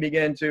help me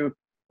begin to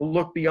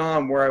look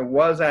beyond where I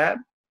was at,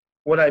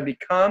 what I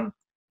become.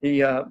 He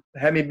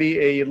had me be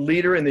a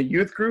leader in the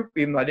youth group,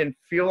 even though I didn't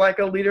feel like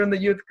a leader in the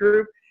youth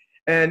group.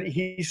 And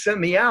he sent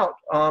me out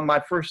on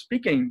my first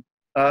speaking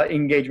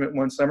engagement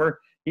one summer.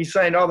 He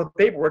signed all the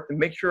paperwork to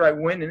make sure I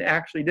went and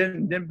actually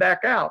didn't back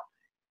out.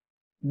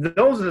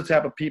 Those are the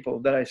type of people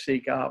that I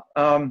seek out.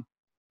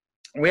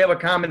 We have a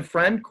common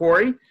friend,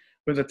 Corey,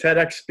 who's a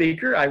TEDx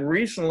speaker. I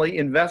recently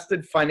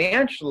invested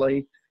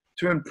financially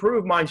to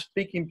improve my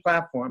speaking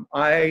platform.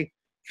 I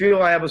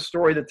feel I have a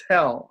story to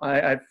tell.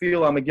 I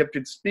feel I'm a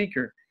gifted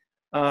speaker.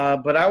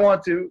 But I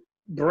want to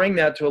bring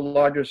that to a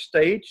larger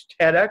stage.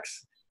 TEDx,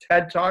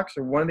 TED Talks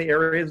are one of the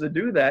areas that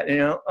do that,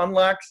 and it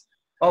unlocks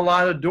a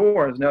lot of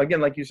doors. Now,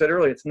 again, like you said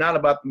earlier, it's not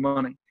about the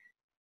money.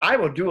 I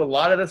will do a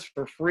lot of this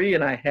for free,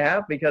 and I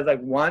have, because I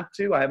want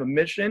to. I have a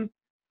mission.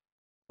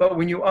 But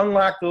when you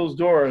unlock those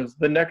doors,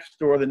 the next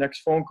door, the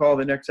next phone call,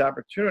 the next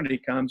opportunity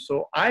comes.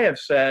 So I have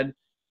said,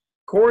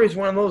 Corey's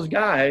one of those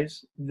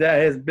guys that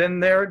has been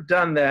there,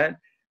 done that,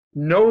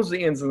 knows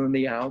the ins and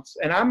the outs,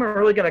 and I'm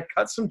really going to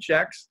cut some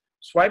checks,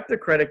 swipe the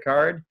credit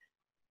card,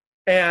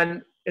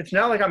 and it's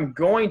not like I'm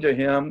going to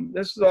him.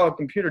 This is all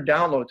computer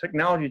download.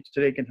 Technology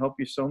today can help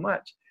you so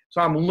much. So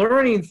I'm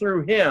learning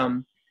through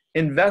him,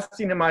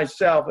 investing in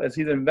myself as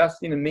he's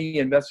investing in me,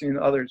 investing in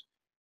others.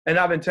 And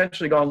I've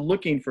intentionally gone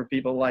looking for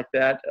people like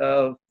that,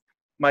 of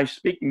my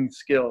speaking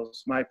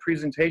skills, my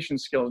presentation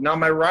skills. Now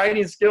my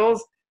writing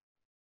skills,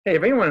 hey,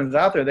 if anyone is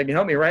out there that can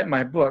help me write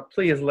my book,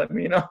 please let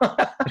me know.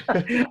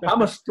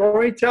 I'm a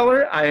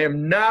storyteller. I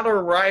am not a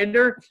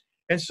writer.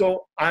 And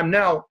so I'm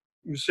now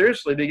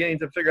seriously beginning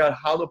to figure out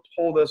how to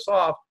pull this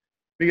off,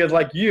 because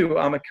like you,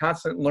 I'm a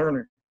constant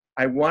learner.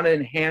 I want to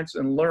enhance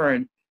and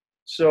learn.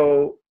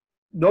 So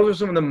those are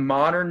some of the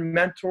modern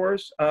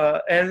mentors.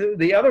 And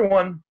the other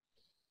one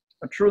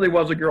truly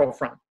was a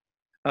girlfriend.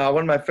 One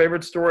of my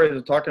favorite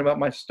stories, talking about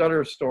my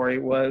stutter story,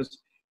 was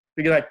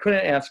because I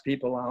couldn't ask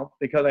people out,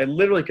 because I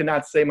literally could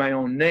not say my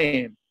own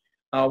name.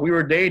 We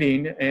were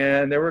dating,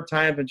 and there were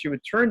times when she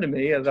would turn to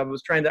me as I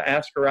was trying to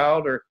ask her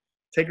out or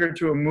take her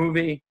to a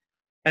movie,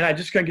 and I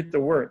just couldn't get the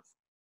words.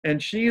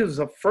 And she is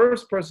the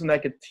first person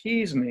that could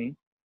tease me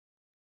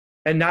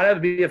and not have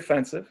to be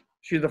offensive.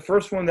 She's the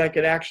first one that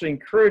could actually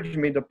encourage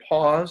me to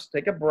pause,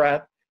 take a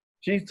breath.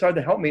 She started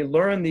to help me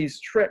learn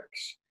these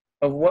tricks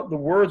of what the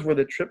words were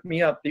that tripped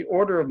me up, the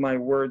order of my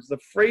words, the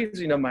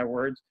phrasing of my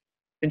words.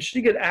 And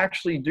she could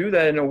actually do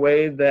that in a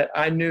way that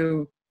I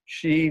knew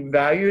she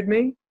valued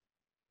me.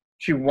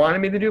 She wanted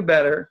me to do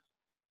better.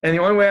 And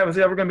the only way I was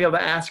ever going to be able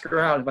to ask her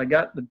out if I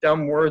got the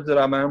dumb words out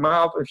of my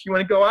mouth, or if she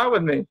wanted to go out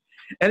with me.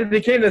 And it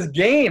became this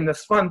game,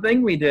 this fun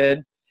thing we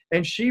did.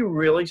 And she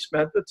really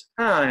spent the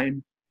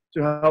time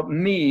to help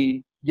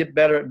me get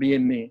better at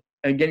being me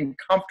and getting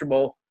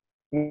comfortable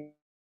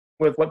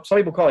with what some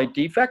people call a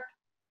defect,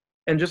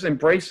 and just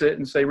embrace it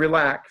and say,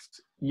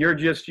 relax, you're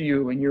just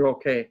you and you're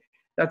okay.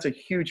 That's a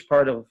huge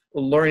part of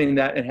learning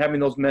that, and having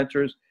those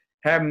mentors,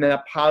 having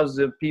that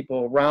positive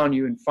people around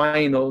you, and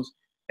finding those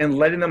and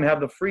letting them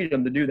have the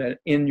freedom to do that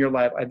in your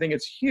life. I think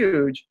it's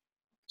huge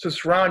to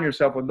surround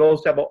yourself with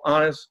those type of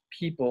honest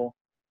people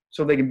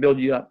so they can build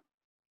you up.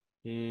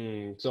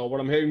 So what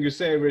I'm hearing you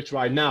say, Rich,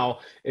 right now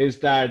is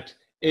that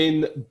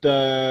in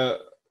the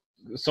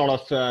sort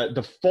of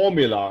the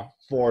formula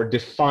for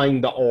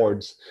defying the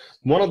odds,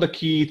 one of the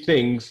key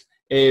things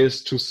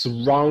is to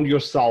surround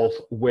yourself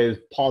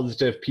with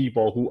positive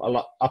people who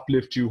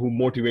uplift you, who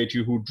motivate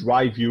you, who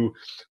drive you,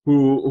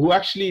 who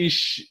actually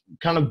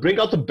kind of bring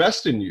out the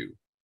best in you.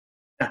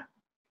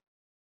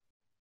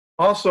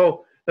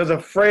 Also, there's a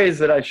phrase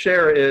that I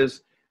share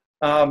is,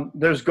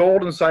 there's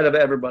gold inside of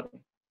everybody.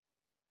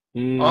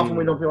 Often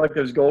we don't feel like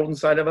there's gold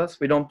inside of us.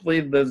 We don't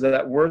believe there's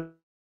that word.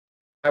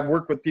 I've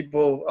worked with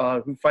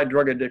people who fight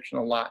drug addiction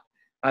a lot.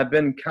 I've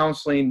been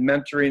counseling,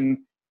 mentoring.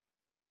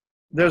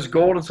 There's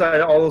gold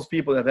inside of all those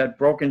people that have had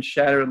broken,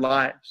 shattered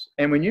lives.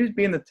 And when you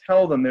begin to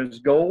tell them there's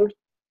gold,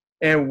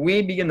 and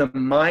we begin to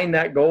mine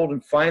that gold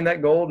and find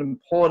that gold and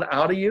pull it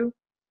out of you,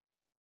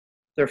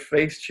 their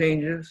face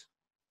changes,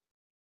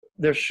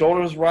 their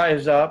shoulders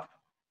rise up.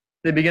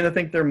 They begin to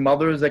think they're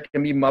mothers that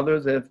can be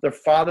mothers, if they're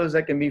fathers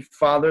that can be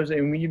fathers.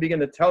 And when you begin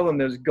to tell them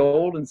there's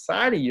gold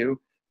inside of you,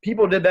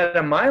 people did that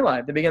in my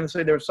life. They began to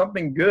say there's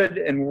something good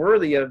and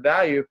worthy of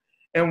value.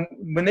 And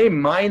when they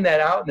mine that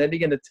out and they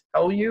begin to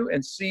tell you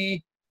and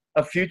see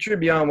a future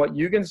beyond what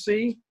you can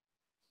see,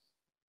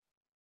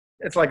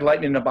 it's like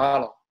lightning in a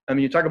bottle. I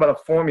mean, you talk about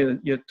a formula,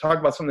 you talk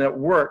about something that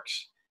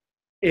works,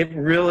 it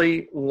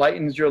really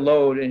lightens your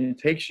load and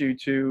it takes you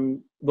to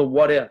the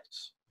what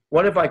ifs.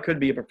 What if I could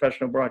be a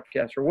professional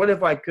broadcaster? What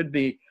if I could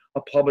be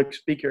a public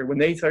speaker? When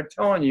they start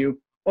telling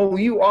you, oh,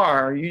 you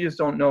are, you just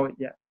don't know it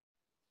yet.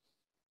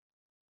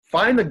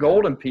 Find the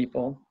golden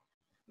people,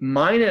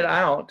 mine it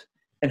out,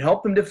 and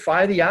help them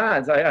defy the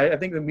odds. I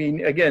think,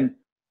 again,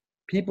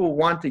 People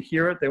want to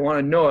hear it. They want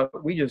to know it.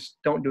 But we just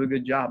don't do a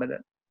good job at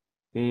it.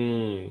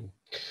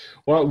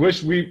 Well,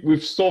 Rich,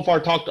 we've so far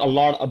talked a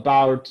lot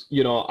about,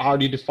 how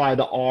do you defy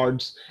the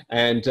odds,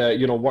 and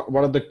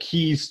what are the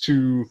keys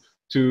to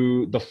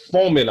the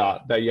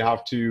formula that you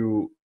have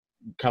to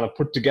kind of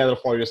put together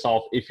for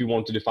yourself if you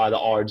want to defy the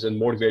odds and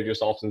motivate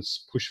yourself and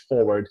push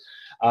forward.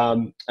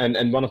 And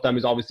one of them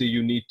is obviously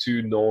you need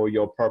to know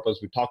your purpose.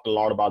 We talked a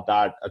lot about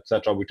that,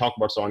 etc. We talked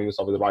about surrounding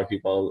yourself with the right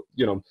people,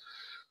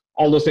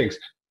 all those things.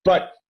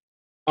 But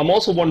I'm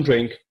also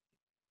wondering,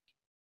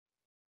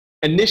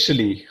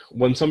 initially,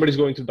 when somebody's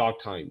going through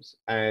dark times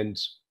and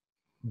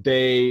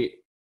they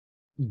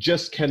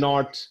just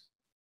cannot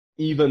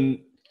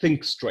even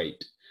think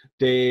straight,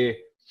 they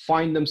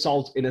find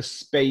themselves in a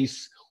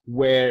space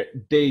where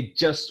they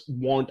just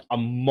want a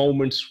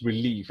moment's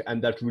relief,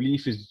 and that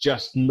relief is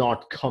just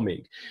not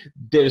coming.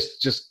 There's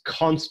just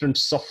constant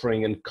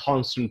suffering and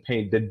constant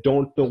pain. They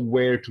don't know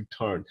where to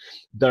turn.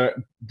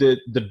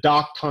 The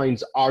dark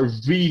times are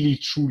really,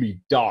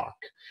 truly dark,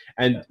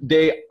 and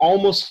they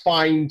almost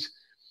find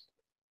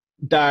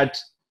that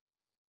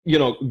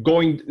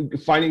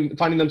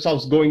finding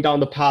themselves going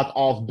down the path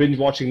of binge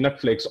watching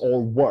Netflix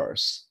or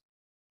worse.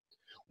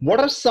 What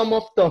are some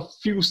of the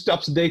few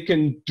steps they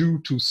can do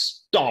to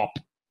stop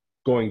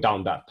going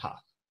down that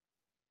path?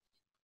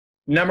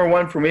 Number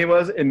one for me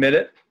was admit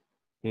it.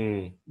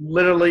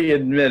 Literally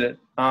admit it.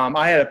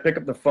 I had to pick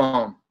up the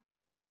phone.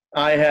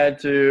 I had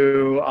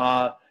to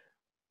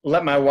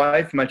let my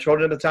wife, my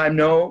children at the time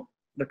know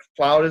the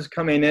cloud is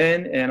coming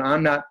in and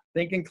I'm not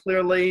thinking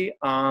clearly.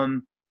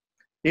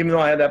 Even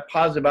though I had that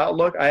positive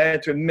outlook, I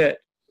had to admit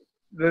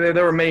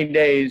there were many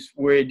days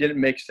where it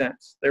didn't make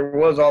sense. There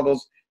was all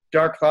those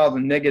dark clouds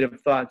and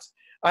negative thoughts.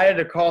 I had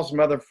to call some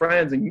other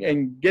friends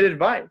and get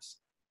advice.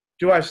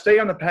 Do I stay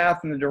on the path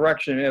and the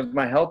direction as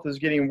my health is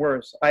getting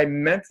worse? I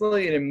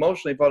mentally and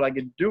emotionally thought I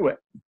could do it.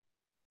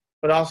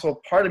 But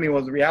also part of me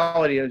was the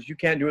reality is you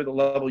can't do it at the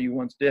level you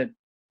once did.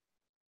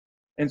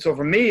 And so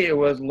for me, it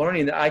was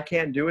learning that I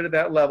can't do it at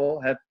that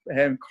level,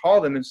 have call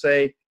them and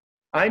say,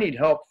 I need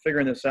help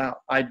figuring this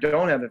out. I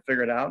don't have it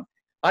figured out.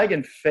 I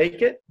can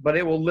fake it, but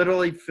it will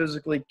literally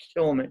physically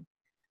kill me.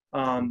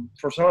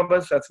 For some of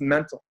us, that's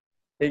mental.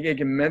 It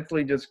can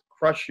mentally just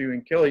crush you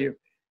and kill you.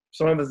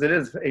 Some of us, it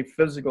is a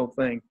physical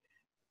thing.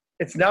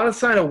 It's not a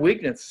sign of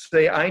weakness to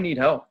say, I need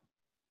help.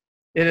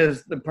 It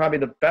is probably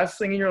the best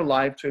thing in your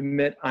life to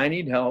admit, I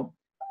need help,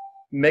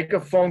 make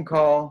a phone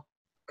call,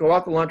 go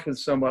out to lunch with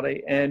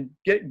somebody, and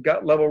get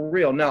gut level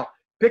real. Now,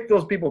 pick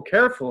those people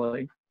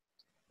carefully,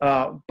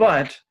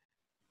 but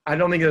I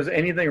don't think there's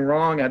anything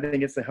wrong. I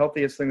think it's the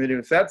healthiest thing to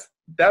do. So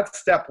that's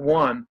step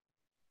one.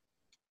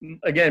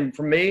 Again,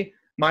 for me,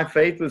 my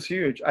faith was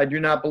huge. I do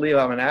not believe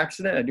I'm an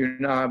accident.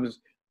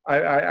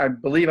 I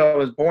believe I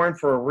was born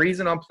for a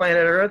reason on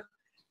planet Earth.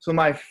 So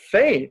my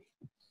faith,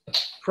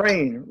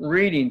 praying,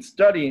 reading,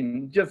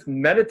 studying, just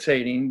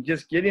meditating,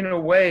 just getting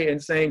away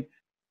and saying,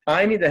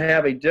 I need to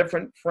have a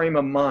different frame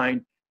of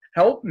mind.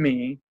 Help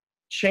me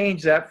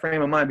change that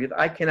frame of mind because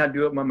I cannot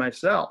do it by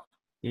myself.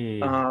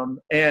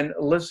 And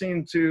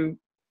listening to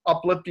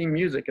uplifting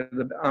music.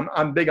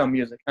 I'm big on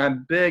music.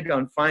 I'm big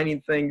on finding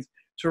things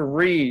to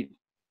read.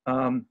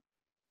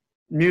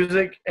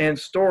 Music and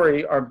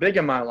story are big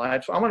in my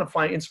life. So I want to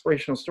find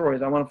inspirational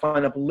stories. I want to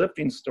find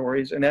uplifting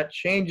stories. And that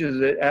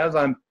changes it as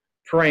I'm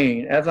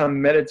praying, as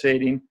I'm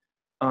meditating,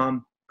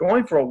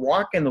 going for a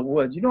walk in the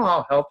woods. You know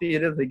how healthy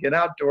it is to get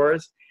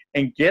outdoors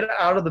and get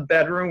out of the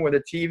bedroom where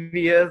the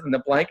TV is and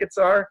the blankets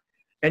are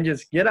and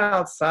just get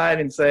outside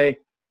and say,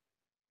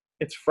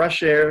 it's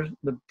fresh air,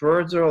 the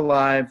birds are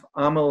alive,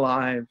 I'm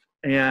alive,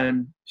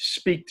 and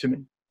speak to me.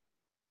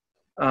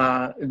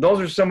 Those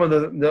are some of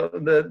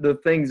the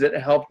things that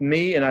helped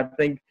me, and I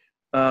think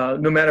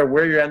no matter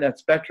where you're at in that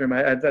spectrum,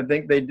 I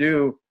think they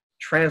do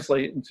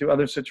translate into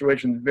other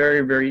situations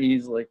very, very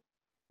easily.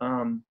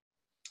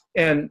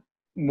 And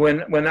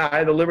when I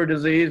had the liver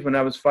disease, when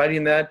I was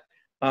fighting that,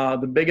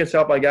 the biggest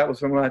help I got was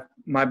from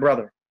my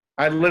brother.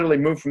 I literally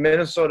moved from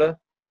Minnesota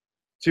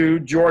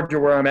to Georgia,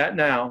 where I'm at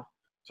now,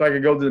 so I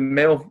could go to the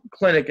Mayo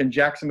Clinic in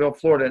Jacksonville,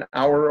 Florida, an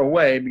hour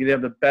away because they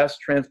have the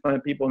best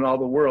transplant people in all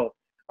the world.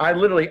 I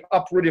literally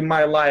uprooted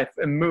my life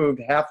and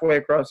moved halfway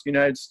across the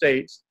United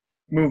States,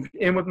 moved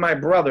in with my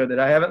brother that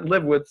I haven't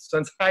lived with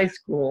since high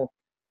school.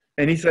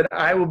 And he said,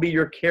 I will be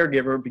your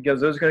caregiver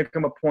because there's going to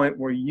come a point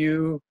where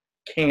you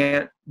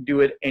can't do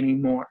it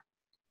anymore.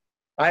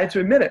 I had to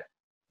admit it.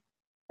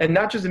 And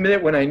not just admit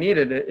it when I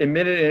needed it,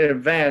 admit it in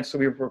advance so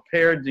we were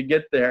prepared to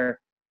get there.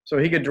 So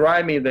he could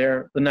drive me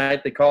there the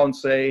night they call and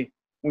say,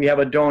 we have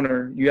a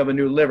donor, you have a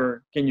new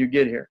liver, can you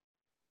get here?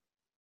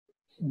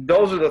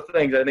 Those are the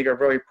things I think are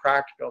very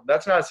practical.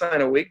 That's not a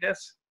sign of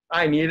weakness.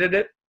 I needed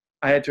it.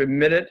 I had to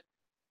admit it.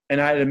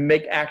 And I had to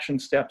make action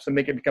steps and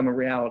make it become a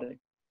reality.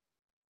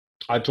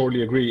 I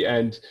totally agree.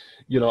 And,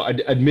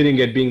 admitting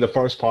it being the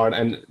first part,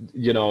 and,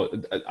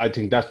 I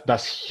think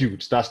that's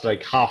huge. That's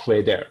like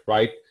halfway there,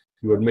 right?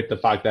 You admit the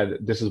fact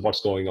that this is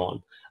what's going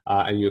on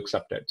and you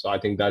accept it. So I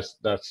think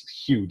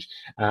that's huge.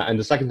 And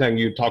the second thing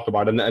you talked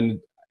about, and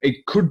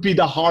It could be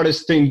the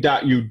hardest thing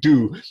that you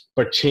do,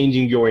 but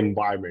changing your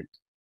environment,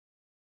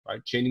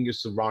 right? Changing your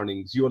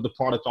surroundings. You are the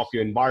product of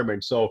your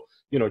environment. So,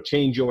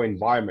 change your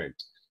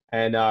environment.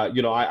 And,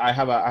 I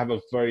have a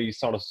very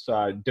sort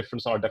of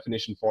different sort of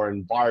definition for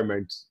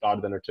environment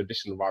rather than a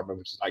traditional environment,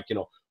 which is like,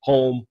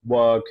 home,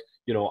 work,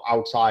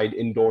 outside,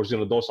 indoors,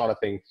 those sort of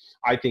things.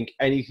 I think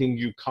anything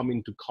you come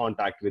into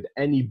contact with,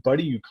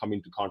 anybody you come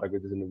into contact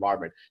with is an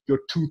environment. Your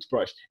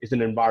toothbrush is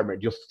an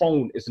environment. Your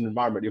phone is an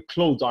environment. Your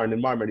clothes are an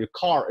environment. Your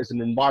car is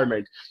an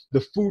environment. The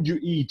food you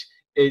eat,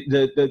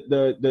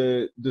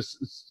 the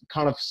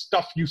kind of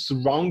stuff you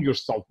surround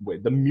yourself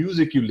with, the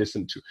music you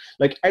listen to,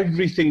 like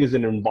everything is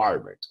an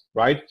environment,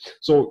 right?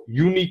 So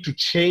you need to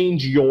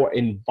change your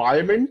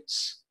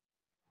environments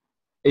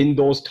in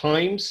those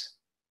times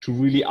to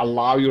really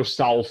allow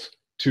yourself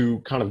to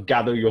kind of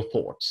gather your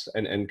thoughts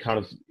and kind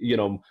of,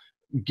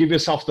 give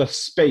yourself the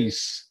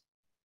space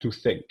to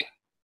think.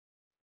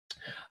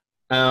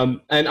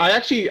 And I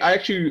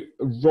actually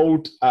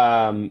wrote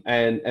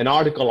an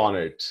article on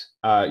it,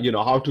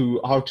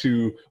 how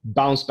to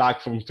bounce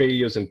back from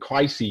failures and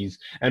crises.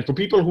 And for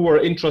people who are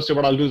interested,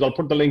 what I'll do is I'll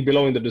put the link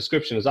below in the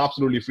description. It's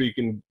absolutely free. You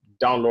can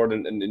download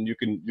and you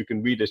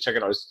can read it, check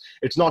it out.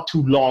 It's not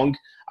too long.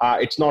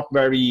 It's not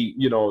very,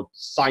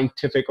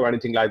 scientific or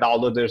anything like that,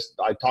 although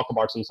I talk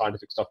about some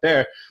scientific stuff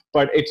there,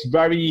 but it's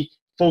very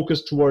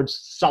focused towards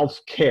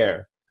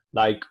self-care.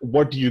 Like,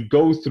 what do you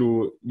go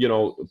through,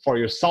 for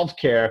your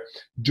self-care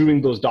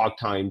during those dark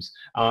times?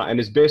 And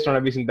it's based on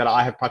everything that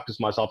I have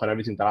practiced myself and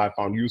everything that I have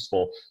found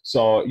useful.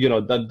 So,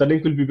 the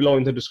link will be below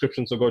in the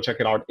description. So go check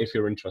it out if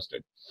you're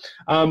interested.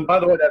 By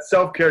the way, that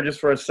self-care, just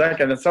for a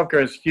second, that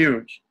self-care is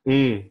huge.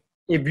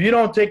 If you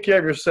don't take care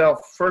of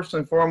yourself first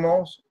and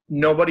foremost,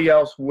 nobody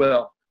else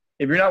will.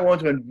 If you're not willing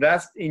to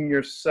invest in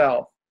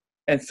yourself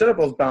and set up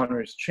those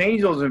boundaries,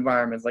 change those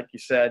environments, like you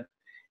said,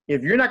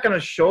 if you're not going to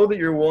show that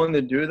you're willing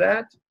to do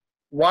that,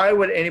 why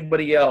would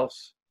anybody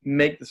else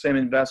make the same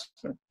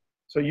investment?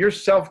 So your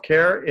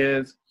self-care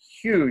is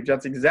huge.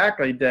 That's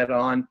exactly dead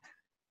on.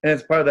 And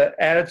it's part of that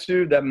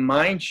attitude, that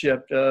mind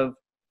shift of,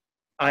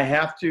 I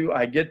have to,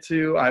 I get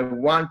to, I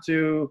want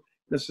to,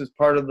 this is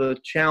part of the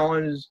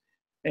challenge,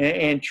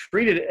 and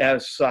treat it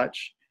as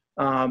such.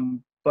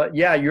 But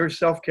yeah, your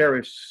self-care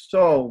is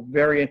so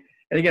very,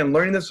 and again,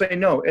 learning to say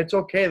no. It's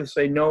okay to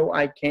say, no,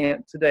 I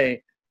can't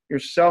today. Your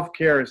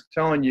self-care is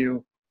telling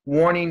you,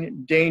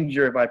 warning,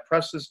 danger. If I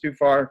press this too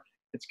far,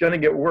 it's going to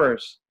get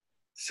worse.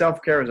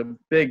 Self-care is a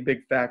big,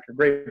 big factor.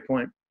 Great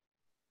point.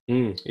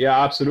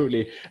 Yeah,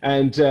 absolutely.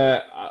 And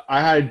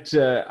I had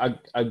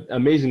an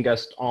amazing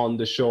guest on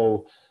the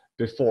show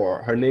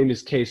before. Her name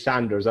is Kay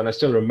Sanders, and I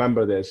still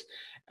remember this.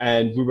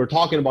 And we were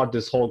talking about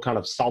this whole kind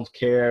of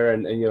self-care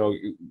and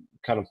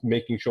kind of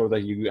making sure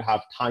that you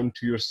have time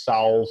to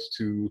yourself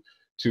to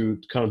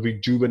kind of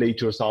rejuvenate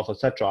yourself,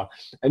 etc.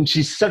 And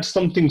she said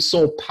something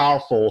so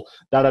powerful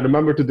that I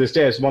remember to this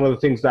day. It's one of the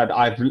things that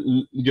I've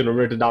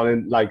written down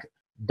in like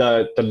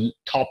the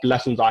top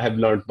lessons I have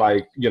learned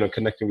by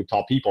connecting with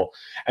top people.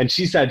 And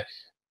she said,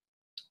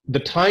 the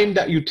time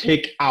that you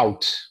take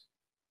out,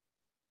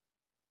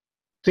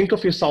 think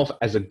of yourself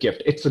as a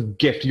gift. It's a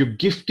gift. You're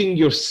gifting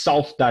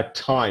yourself that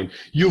time.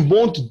 You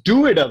won't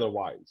do it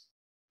otherwise.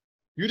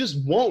 You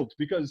just won't,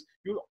 because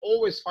you'll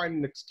always find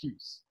an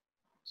excuse.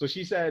 So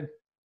she said,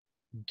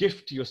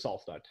 gift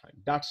yourself that time.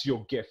 That's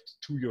your gift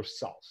to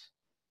yourself.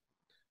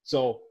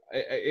 So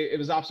it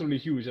was absolutely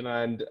huge,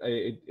 and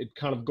it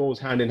kind of goes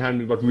hand in hand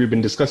with what we've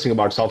been discussing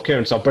about self-care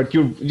and stuff. But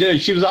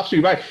she was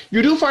absolutely right.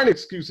 You do find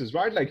excuses,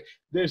 right? Like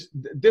this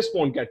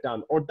won't get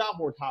done, or that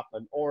won't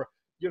happen, or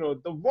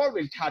the world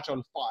will catch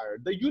on fire,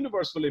 the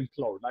universe will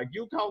implode. Like,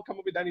 you can't come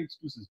up with any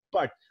excuses.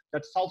 But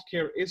that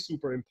self-care is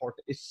super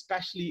important,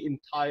 especially in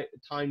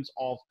times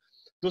of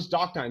those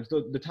dark times,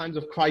 the times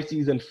of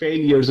crises and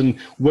failures, and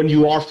when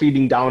you are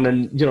feeling down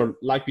and,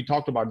 like we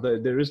talked about,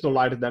 there is no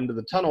light at the end of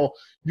the tunnel.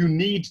 You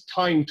need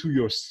time to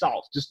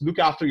yourself. Just look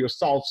after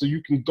yourself so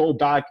you can go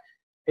back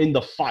in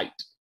the fight.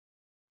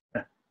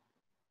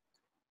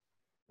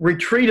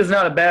 Retreat is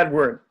not a bad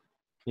word.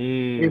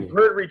 We've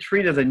heard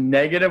retreat as a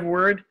negative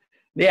word.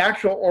 The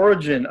actual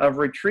origin of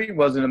retreat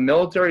was in a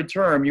military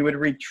term. You would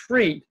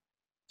retreat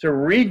to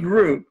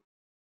regroup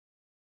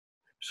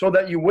so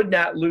that you would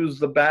not lose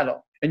the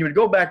battle. And you would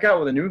go back out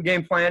with a new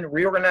game plan,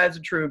 reorganize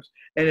the troops,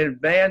 and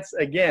advance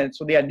again.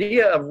 So the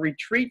idea of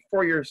retreat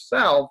for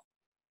yourself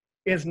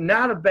is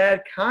not a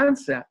bad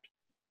concept.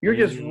 You're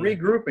just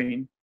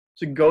regrouping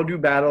to go do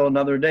battle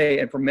another day.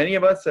 And for many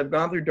of us that have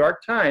gone through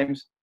dark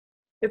times,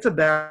 it's a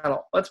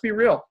battle. Let's be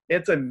real.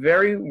 It's a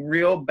very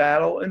real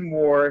battle and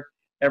war.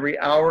 Every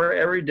hour,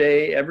 every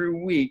day, every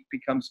week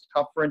becomes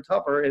tougher and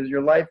tougher as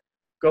your life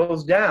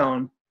goes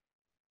down.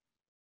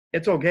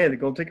 It's okay to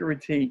go take a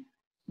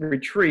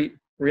retreat,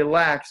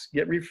 relax,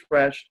 get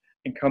refreshed,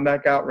 and come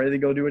back out ready to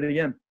go do it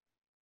again.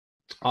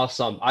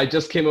 Awesome. I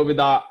just came up with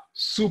a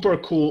super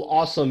cool,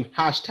 awesome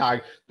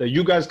hashtag that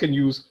you guys can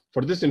use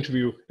for this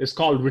interview. It's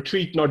called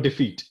Retreat Not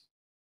Defeat.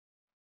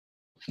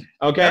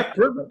 Okay, That's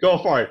perfect. go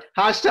for it.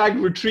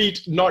 Hashtag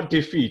retreat, not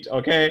defeat.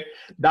 Okay,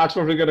 that's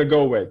what we're gonna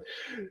go with.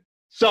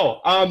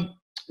 So,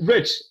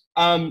 Rich,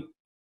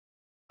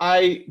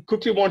 I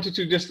quickly wanted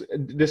to just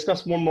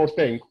discuss one more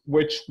thing,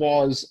 which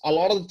was a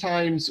lot of the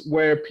times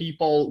where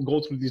people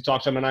go through these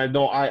talks, and I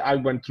know I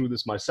went through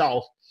this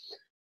myself.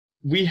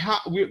 We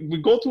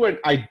go through an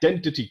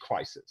identity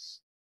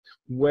crisis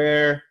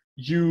where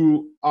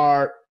you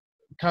are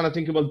kind of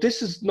thinking, well,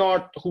 this is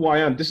not who I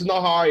am. This is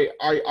not how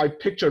I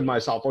pictured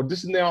myself, or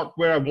this is not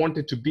where I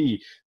wanted to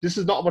be. This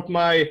is not what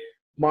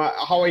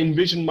how I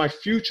envisioned my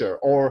future,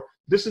 or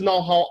this is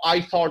not how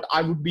I thought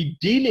I would be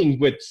dealing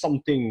with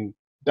something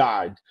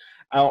bad,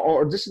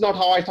 or this is not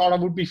how I thought I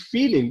would be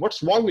feeling.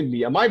 What's wrong with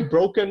me? Am I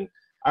broken?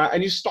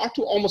 And you start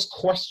to almost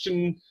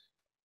question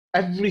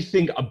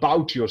everything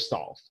about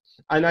yourself.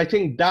 And I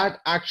think that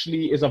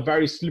actually is a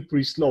very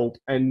slippery slope,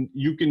 and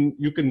you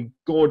can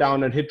go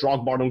down and hit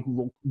rock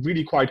bottom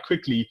really quite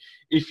quickly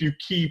if you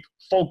keep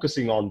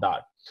focusing on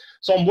that.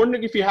 So I'm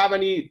wondering if you have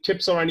any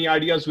tips or any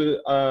ideas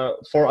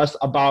for us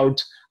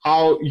about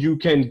how you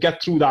can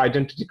get through the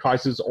identity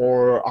crisis,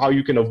 or how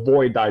you can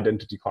avoid the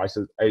identity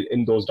crisis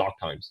in those dark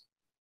times.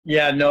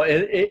 Yeah, no,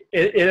 it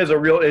is a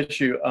real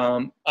issue.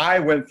 I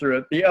went through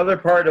it. The other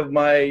part of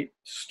my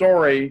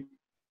story,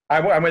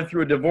 I went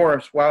through a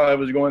divorce while I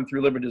was going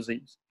through liver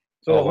disease.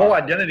 So the whole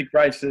identity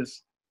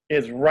crisis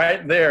is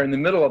right there in the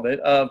middle of it.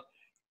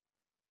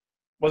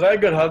 Was I a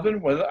good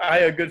husband? Was I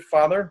a good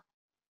father?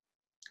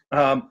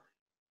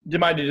 Did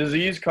my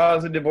disease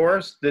cause a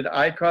divorce? Did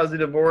I cause the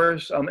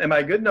divorce? Am I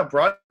a good enough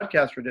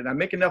broadcaster? Did I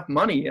make enough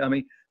money? I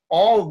mean,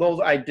 all of those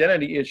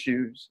identity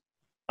issues.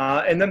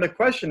 And then the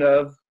question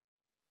of,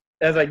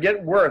 as I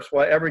get worse,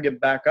 will I ever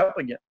get back up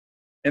again?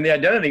 And the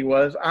identity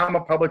was, I'm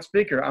a public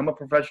speaker. I'm a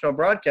professional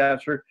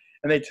broadcaster.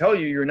 And they tell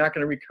you you're not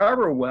going to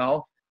recover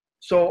well.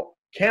 So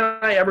can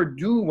I ever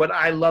do what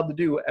I love to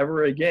do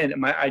ever again? And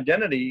my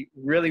identity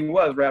really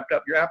was wrapped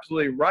up. You're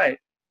absolutely right.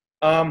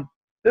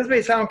 This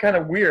may sound kind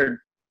of weird,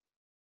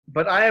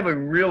 but I have a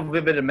real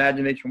vivid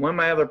imagination. One of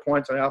my other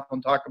points I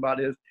often talk about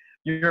is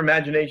your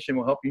imagination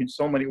will help you in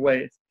so many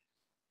ways.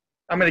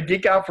 I'm going to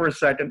geek out for a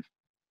second.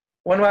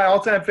 One of my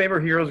all-time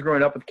favorite heroes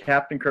growing up was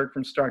Captain Kirk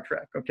from Star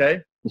Trek,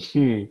 okay?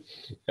 Yeah.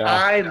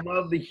 I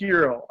love the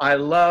hero. I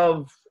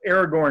love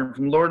Aragorn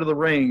from Lord of the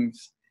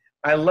Rings.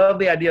 I love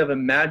the idea of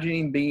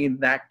imagining being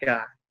that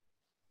guy.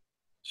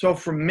 So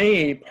for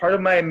me, part of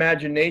my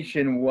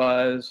imagination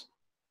was,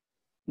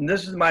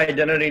 this is my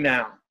identity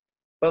now.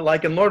 But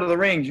like in Lord of the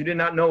Rings, you did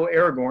not know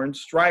Aragorn,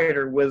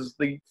 Strider, was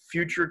the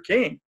future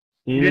king.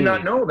 You did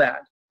not know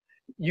that.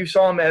 You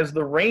saw him as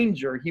the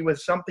ranger. He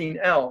was something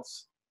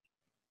else.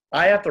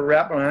 I have to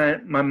wrap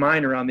my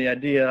mind around the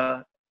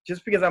idea,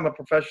 just because I'm a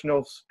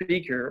professional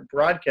speaker,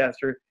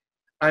 broadcaster,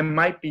 I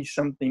might be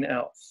something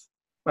else.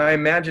 My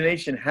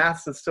imagination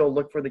has to still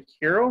look for the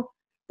hero,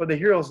 but the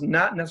hero's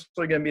not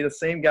necessarily going to be the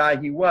same guy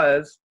he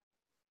was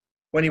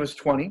when he was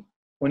 20,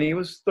 when he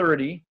was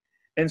 30.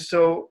 And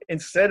so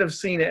instead of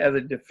seeing it as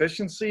a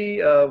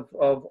deficiency of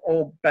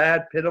oh,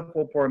 bad,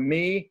 pitiful, poor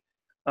me,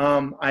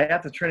 I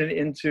have to turn it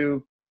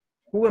into,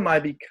 who am I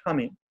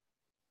becoming?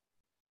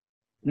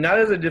 Not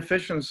as a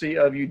deficiency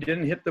of you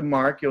didn't hit the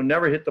mark, you'll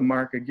never hit the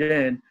mark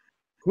again.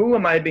 Who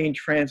am I being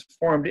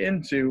transformed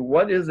into?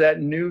 What is that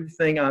new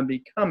thing I'm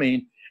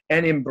becoming?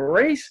 And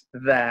embrace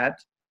that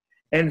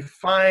and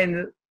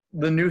find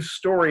the new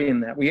story in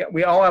that.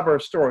 We all have our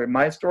story.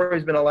 My story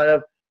has been a lot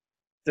of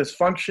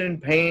dysfunction,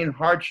 pain,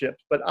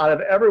 hardships. But out of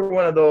every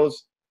one of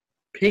those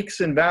peaks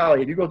and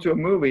valleys, if you go to a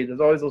movie,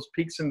 there's always those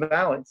peaks and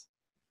valleys.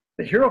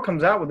 The hero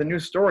comes out with a new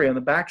story on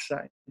the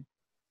backside.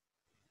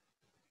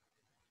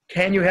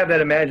 Can you have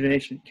that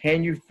imagination?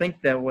 Can you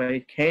think that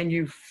way? Can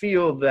you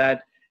feel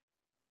that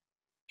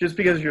just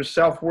because your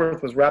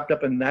self-worth was wrapped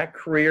up in that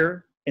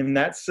career, in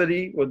that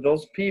city, with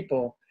those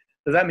people,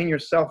 does that mean your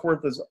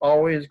self-worth is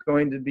always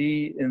going to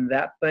be in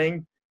that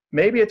thing?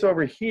 Maybe it's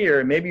over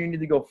here. Maybe you need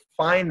to go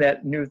find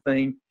that new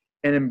thing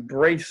and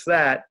embrace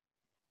that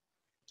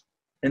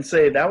and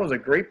say, that was a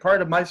great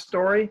part of my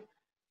story,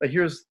 but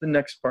here's the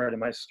next part of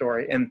my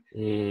story. And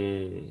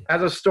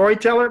as a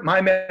storyteller, my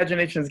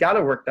imagination's got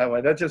to work that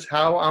way. That's just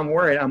how I'm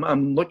worried.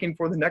 I'm looking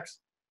for the next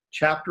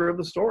chapter of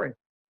the story.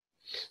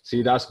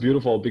 See, that's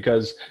beautiful,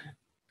 because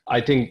I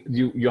think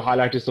you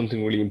highlighted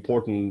something really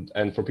important.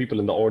 And for people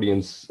in the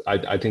audience,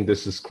 I think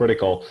this is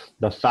critical.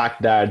 The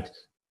fact that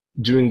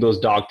during those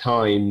dark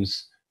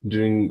times,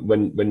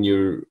 when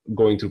you're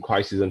going through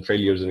crises and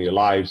failures in your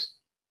lives,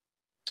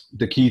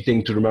 the key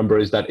thing to remember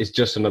is that it's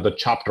just another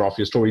chapter of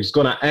your story. It's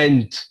going to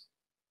end.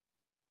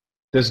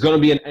 There's going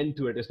to be an end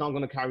to it. It's not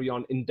going to carry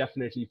on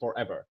indefinitely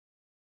forever.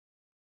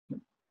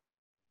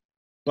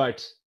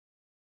 But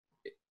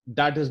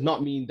that does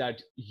not mean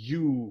that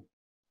you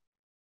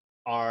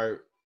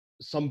are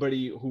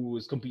somebody who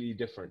is completely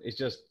different. It's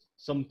just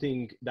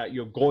something that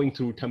you're going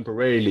through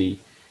temporarily.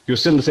 You're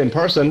still the same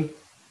person.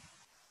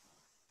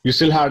 You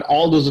still had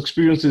all those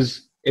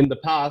experiences in the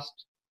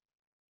past,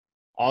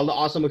 all the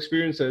awesome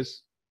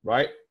experiences,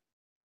 right?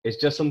 It's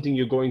just something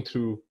you're going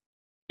through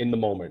in the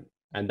moment.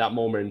 and that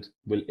moment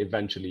will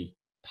eventually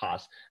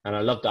pass. And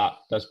I love that.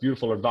 That's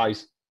beautiful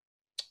advice.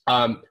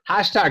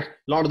 Hashtag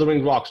Lord of the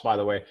Ring rocks, by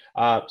the way.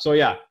 So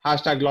yeah,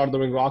 hashtag Lord of the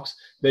Ring rocks.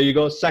 There you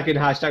go. Second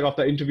hashtag of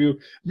the interview.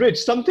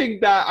 Rich, something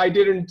that I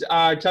didn't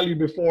tell you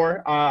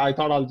before, I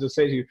thought I'll just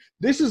say to you,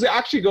 this is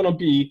actually going to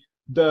be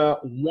the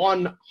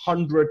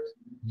 100th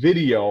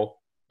video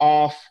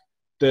of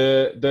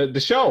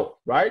the show,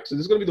 right? So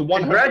this is going to be the 100th.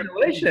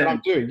 Congratulations. That I'm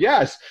doing.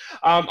 Yes.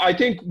 I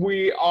think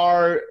we've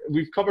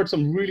covered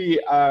some really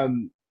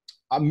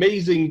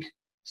amazing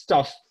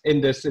stuff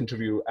in this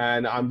interview,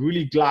 and I'm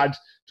really glad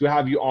to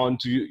have you on.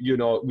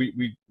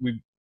 We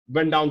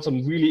went down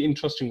some really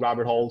interesting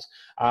rabbit holes,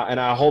 and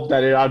I hope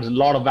that it adds a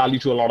lot of value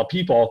to a lot of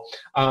people.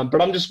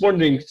 But I'm just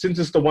wondering, since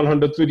it's the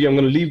 100th video, I'm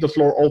going to leave the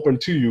floor open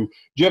to you.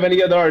 Do you have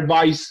any other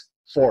advice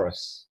for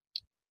us?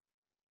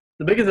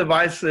 The biggest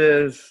advice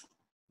is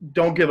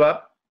don't give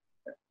up.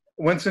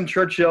 Winston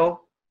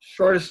Churchill,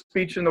 shortest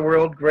speech in the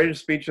world,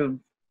 greatest speech of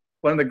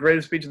one of the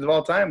greatest speeches of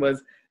all time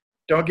was,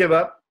 don't give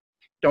up,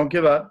 don't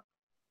give up,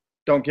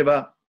 don't give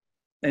up.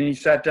 And he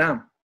sat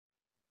down.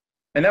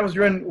 And that was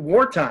during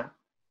wartime.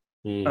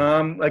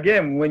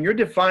 Again, when you're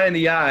defying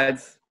the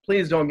odds,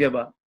 please don't give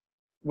up.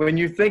 When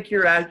you think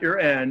you're at your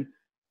end,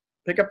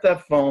 pick up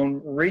that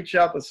phone, reach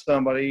out to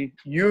somebody,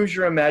 use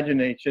your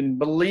imagination,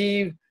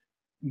 believe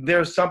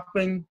there's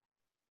something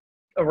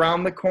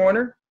around the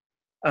corner.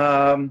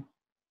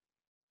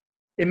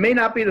 It may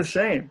not be the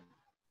same.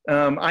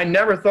 I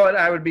never thought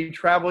I would be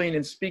traveling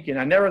and speaking.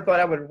 I never thought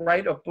I would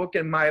write a book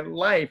in my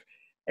life.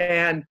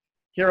 And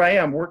here I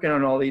am working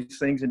on all these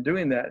things and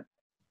doing that.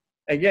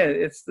 Again,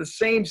 it's the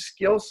same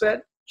skill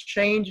set,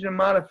 changed and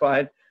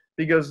modified,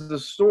 because the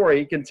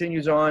story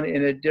continues on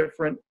in a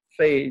different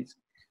phase.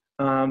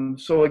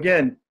 So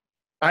again,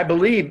 I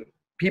believe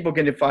people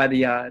can defy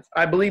the odds.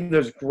 I believe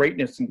there's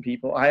greatness in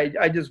people.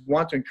 I just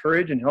want to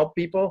encourage and help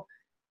people.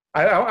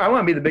 I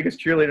want to be the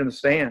biggest cheerleader in the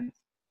stands.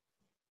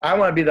 I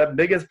want to be the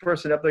biggest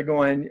person up there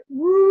going,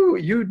 woo,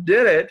 you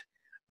did it.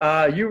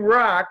 You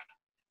rock.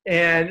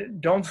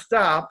 And don't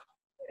stop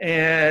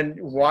and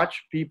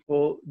watch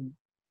people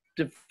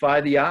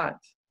defy the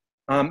odds.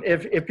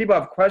 If people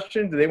have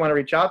questions, do they want to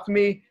reach out to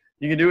me,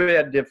 you can do it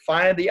at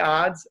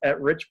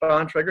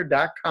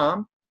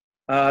defytheodds@richbontrager.com.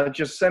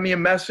 Just send me a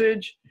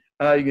message.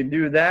 You can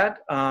do that.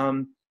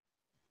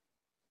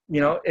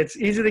 It's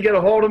easy to get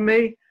a hold of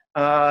me,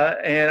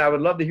 and I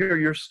would love to hear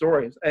your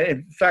stories.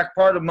 In fact,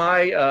 part of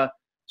my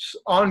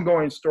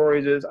ongoing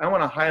stories is I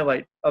want to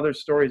highlight other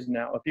stories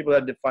now of people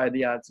that defied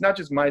the odds, not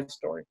just my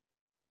story.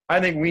 I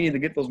think we need to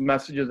get those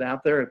messages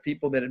out there of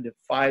people that have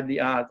defied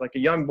the odds, like a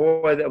young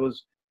boy that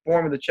was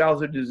born with a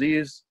childhood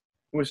disease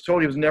who was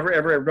told he was never,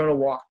 ever, ever going to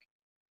walk.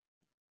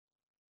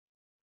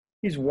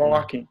 He's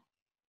walking.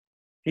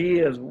 He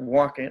is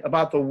walking.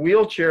 About the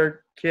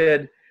wheelchair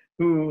kid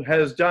who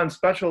has done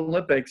Special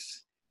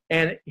Olympics,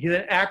 and he's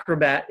an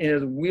acrobat in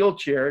his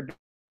wheelchair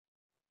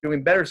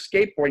doing better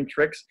skateboarding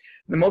tricks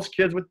than most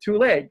kids with two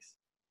legs.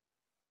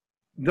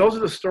 Those are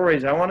the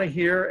stories I want to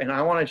hear and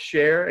I want to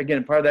share.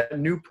 Again, part of that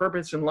new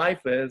purpose in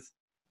life is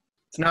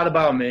it's not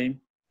about me.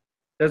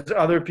 There's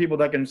other people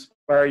that can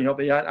inspire you.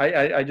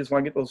 I just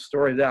want to get those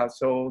stories out.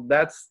 So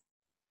let's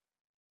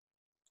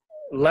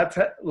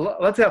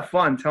have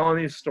fun telling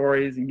these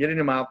stories and getting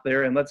them out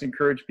there, and let's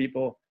encourage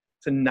people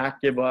to not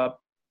give up.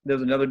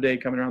 There's another day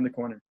coming around the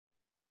corner.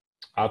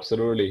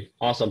 Absolutely.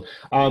 Awesome.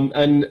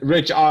 And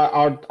Rich,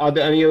 are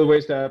there any other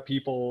ways that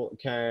people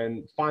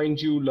can find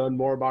you, learn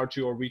more about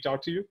you, or reach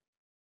out to you?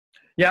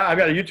 Yeah, I've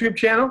got a YouTube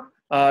channel.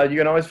 You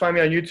can always find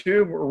me on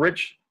YouTube,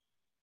 Rich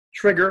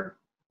Trigger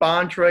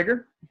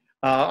Bontrager.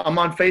 I'm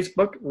on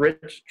Facebook,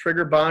 Rich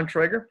Trigger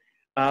Bontrager.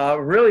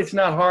 Really, it's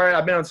not hard.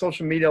 I've been on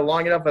social media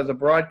long enough as a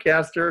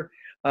broadcaster.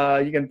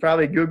 You can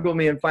probably Google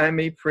me and find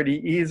me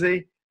pretty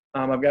easy.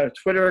 I've got a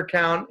Twitter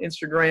account,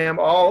 Instagram,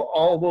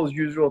 all those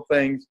usual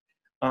things.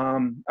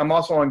 I'm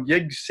also on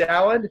Gig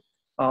Salad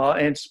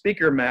and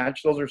Speaker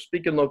Match. Those are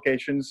speaking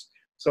locations.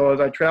 So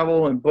as I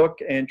travel and book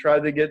and try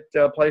to get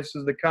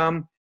places to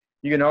come,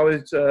 you can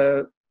always,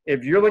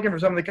 if you're looking for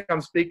someone to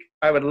come speak,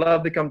 I would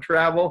love to come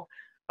travel.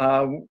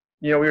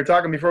 We were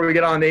talking before we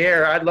get on the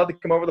air. I'd love to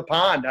come over the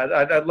pond.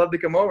 I'd love to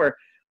come over.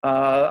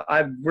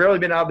 I've rarely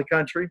been out of the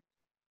country,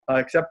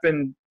 except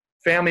in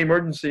family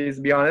emergencies,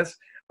 to be honest.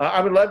 I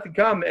would love to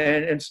come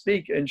and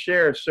speak and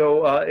share.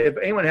 So if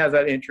anyone has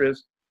that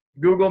interest,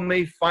 Google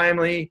me, find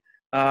me,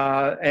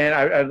 and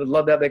I would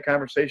love to have that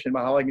conversation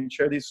about how I can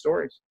share these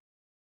stories.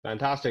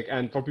 Fantastic.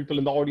 And for people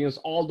in the audience,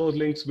 all those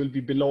links will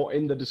be below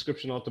in the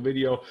description of the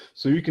video.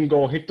 So you can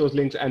go hit those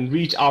links and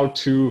reach out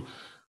to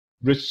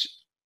Rich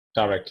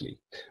directly.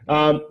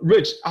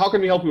 Rich, how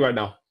can we help you right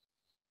now?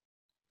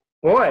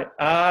 Boy,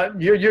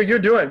 you're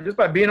doing it just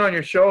by being on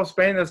your show,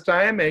 spending this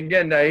time. And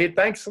again, hey,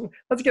 thanks.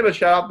 Let's give a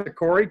shout out to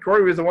Corey.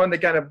 Corey was the one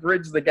that kind of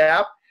bridged the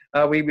gap.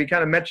 We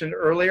kind of mentioned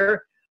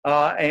earlier,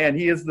 and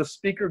he is the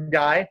speaker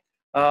guy.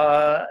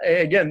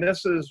 Again,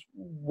 this is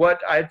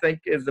what I think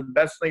is the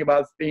best thing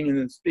about being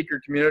in the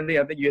speaker community.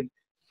 I think you'd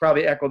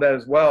probably echo that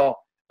as well.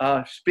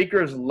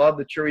 Speakers love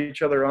to cheer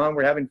each other on.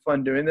 We're having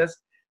fun doing this.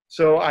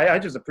 So I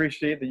just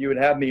appreciate that you would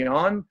have me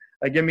on,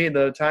 give me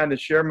the time to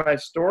share my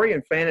story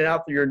and fan it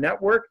out through your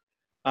network,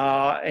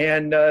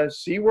 and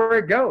see where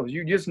it goes.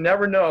 You just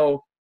never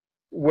know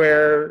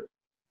where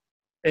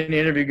an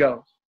interview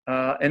goes.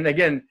 And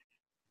again,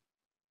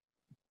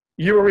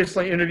 you were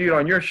recently interviewed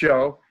on your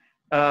show.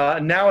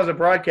 Now as a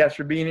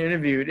broadcaster being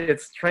interviewed,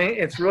 it's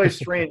really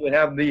strange to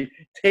have the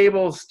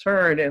tables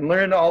turned and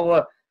learn all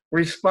the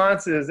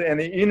responses and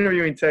the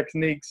interviewing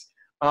techniques.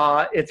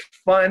 It's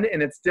fun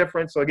and it's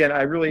different. So again,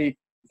 I really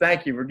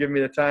thank you for giving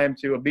me the time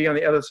to be on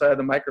the other side of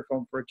the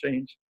microphone for a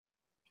change.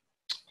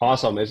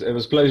 Awesome. It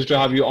was a pleasure to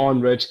have you on,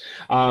 Rich.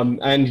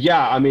 And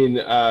yeah, I mean,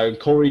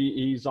 Corey,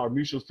 he's our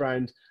mutual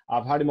friend.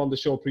 I've had him on the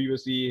show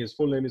previously. His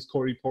full name is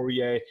Corey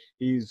Poirier.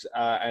 He's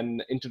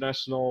an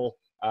international,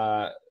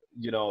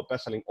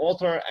 best-selling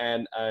author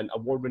and an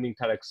award-winning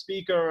TEDx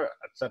speaker,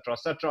 etc.,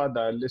 etc.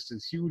 The list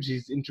is huge.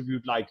 He's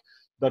interviewed like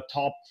the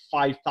top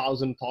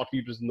 5,000 thought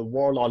leaders in the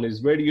world on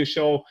his radio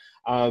show.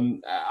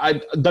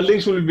 The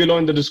links will be below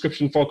in the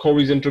description for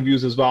Corey's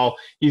interviews as well.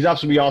 He's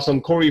absolutely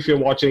awesome. Corey, if you're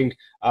watching,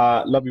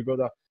 love you,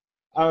 brother.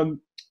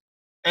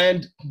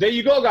 And there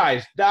you go,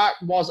 guys. That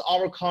was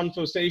our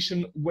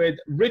conversation with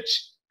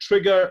Rich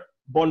Trigger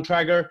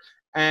Bontrager.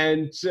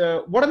 And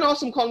what an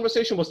awesome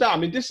conversation was that. I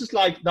mean, this is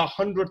like the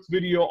 100th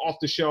video of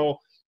the show.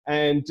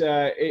 And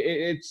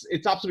it's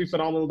absolutely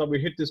phenomenal that we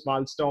hit this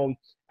milestone.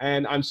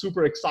 And I'm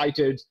super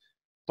excited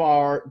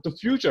for the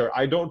future.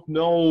 I don't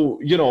know,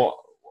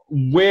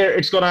 where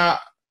it's gonna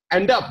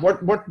end up.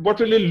 What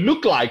will it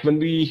look like when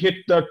we hit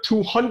the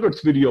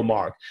 200th video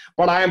mark?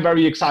 But I am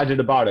very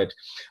excited about it.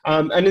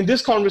 And in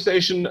this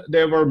conversation,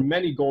 there were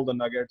many golden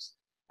nuggets,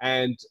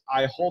 and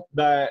I hope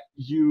that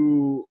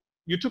you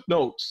took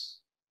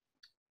notes,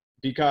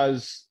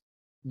 because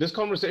this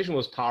conversation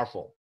was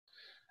powerful.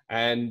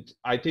 And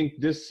I think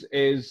this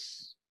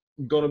is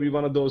going to be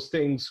one of those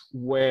things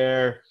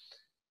where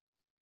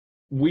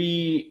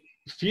we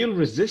feel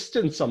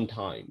resistance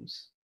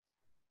sometimes.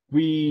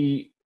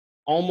 We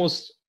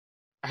almost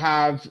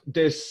have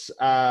this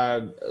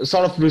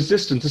sort of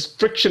resistance, this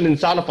friction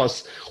inside of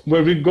us,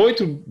 where we're going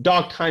through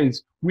dark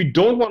times. We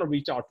don't want to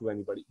reach out to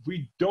anybody.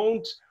 We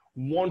don't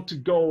want to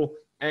go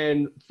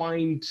and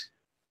find,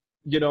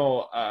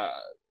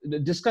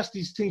 discuss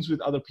these things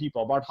with other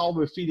people about how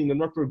we're feeling and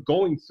what we're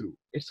going through.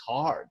 It's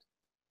hard.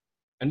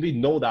 And we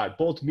know that.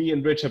 Both me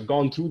and Rich have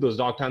gone through those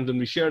dark times, and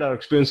we shared our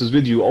experiences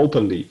with you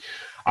openly.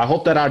 I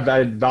hope that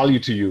added value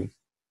to you.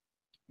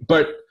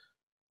 But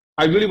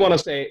I really want to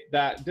say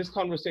that this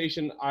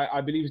conversation,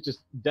 I believe, is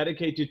just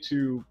dedicated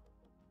to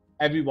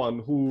everyone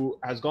who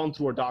has gone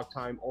through a dark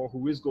time or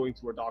who is going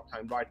through a dark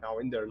time right now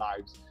in their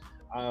lives.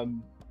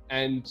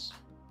 And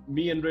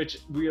me and Rich,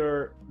 we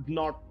are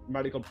not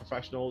medical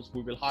professionals.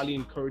 We will highly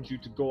encourage you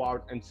to go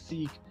out and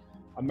seek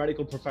a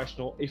medical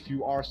professional if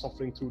you are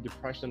suffering through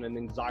depression and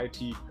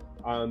anxiety,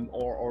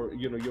 or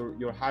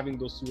you're having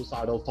those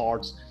suicidal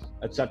thoughts,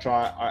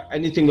 etc.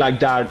 Anything like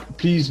that.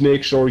 Please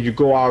make sure you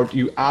go out,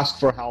 you ask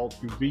for help,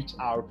 you reach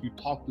out, you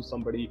talk to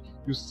somebody,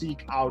 you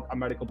seek out a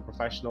medical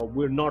professional.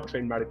 We're not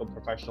trained medical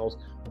professionals,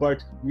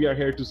 but we are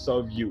here to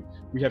serve you.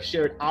 We have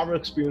shared our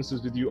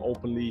experiences with you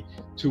openly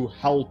to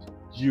help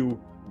you.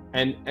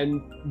 And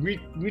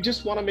we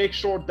just want to make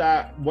sure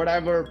that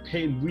whatever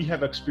pain we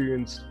have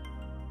experienced,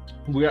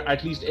 we are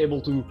at least able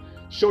to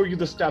show you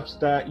the steps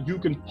that you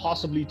can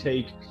possibly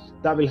take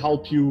that will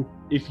help you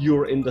if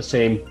you're in the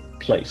same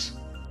place.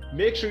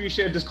 Make sure you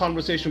share this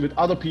conversation with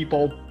other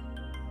people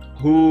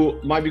who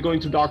might be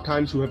going through dark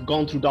times, who have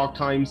gone through dark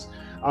times,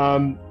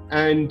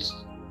 and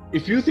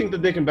if you think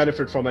that they can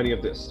benefit from any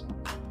of this.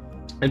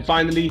 And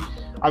finally,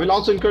 I will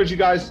also encourage you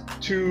guys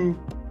to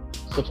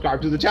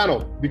subscribe to the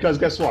channel, because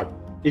guess what?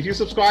 If you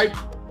subscribe,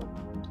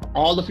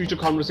 all the future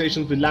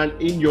conversations will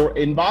land in your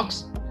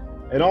inbox.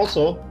 And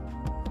also,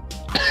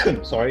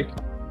 sorry,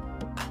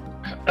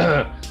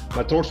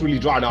 my throat's really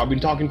dry now. I've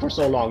been talking for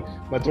so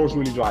long. My throat's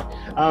really dry.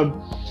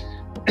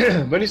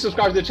 When you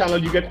subscribe to the channel,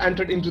 you get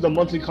entered into the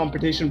monthly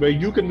competition where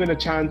you can win a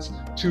chance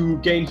to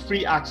gain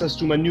free access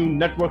to my new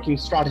networking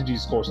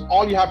strategies course.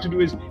 All you have to do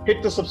is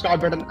hit the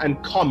subscribe button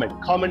and comment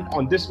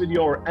on this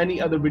video or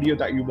any other video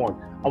that you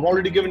want. I've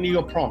already given you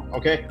a prompt,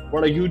 okay?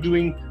 What are you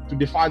doing to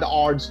defy the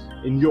odds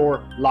in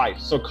your life?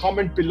 So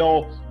comment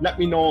below, let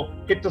me know,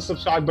 hit the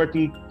subscribe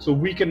button so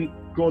we can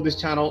grow this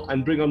channel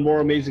and bring on more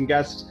amazing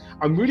guests.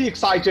 I'm really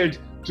excited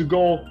to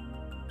go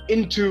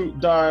into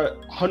the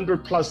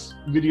 100+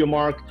 video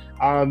mark,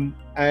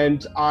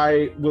 and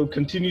I will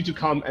continue to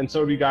come and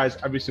serve you guys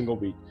every single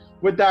week.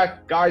 With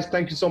that, guys,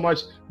 thank you so much.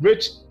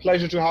 Rich,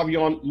 pleasure to have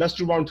you on. Let's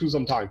do round 2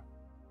 sometime.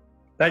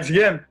 Thanks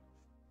again.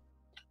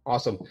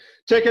 Awesome.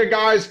 Take care,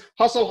 guys.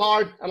 Hustle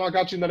hard, and I'll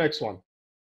catch you in the next one.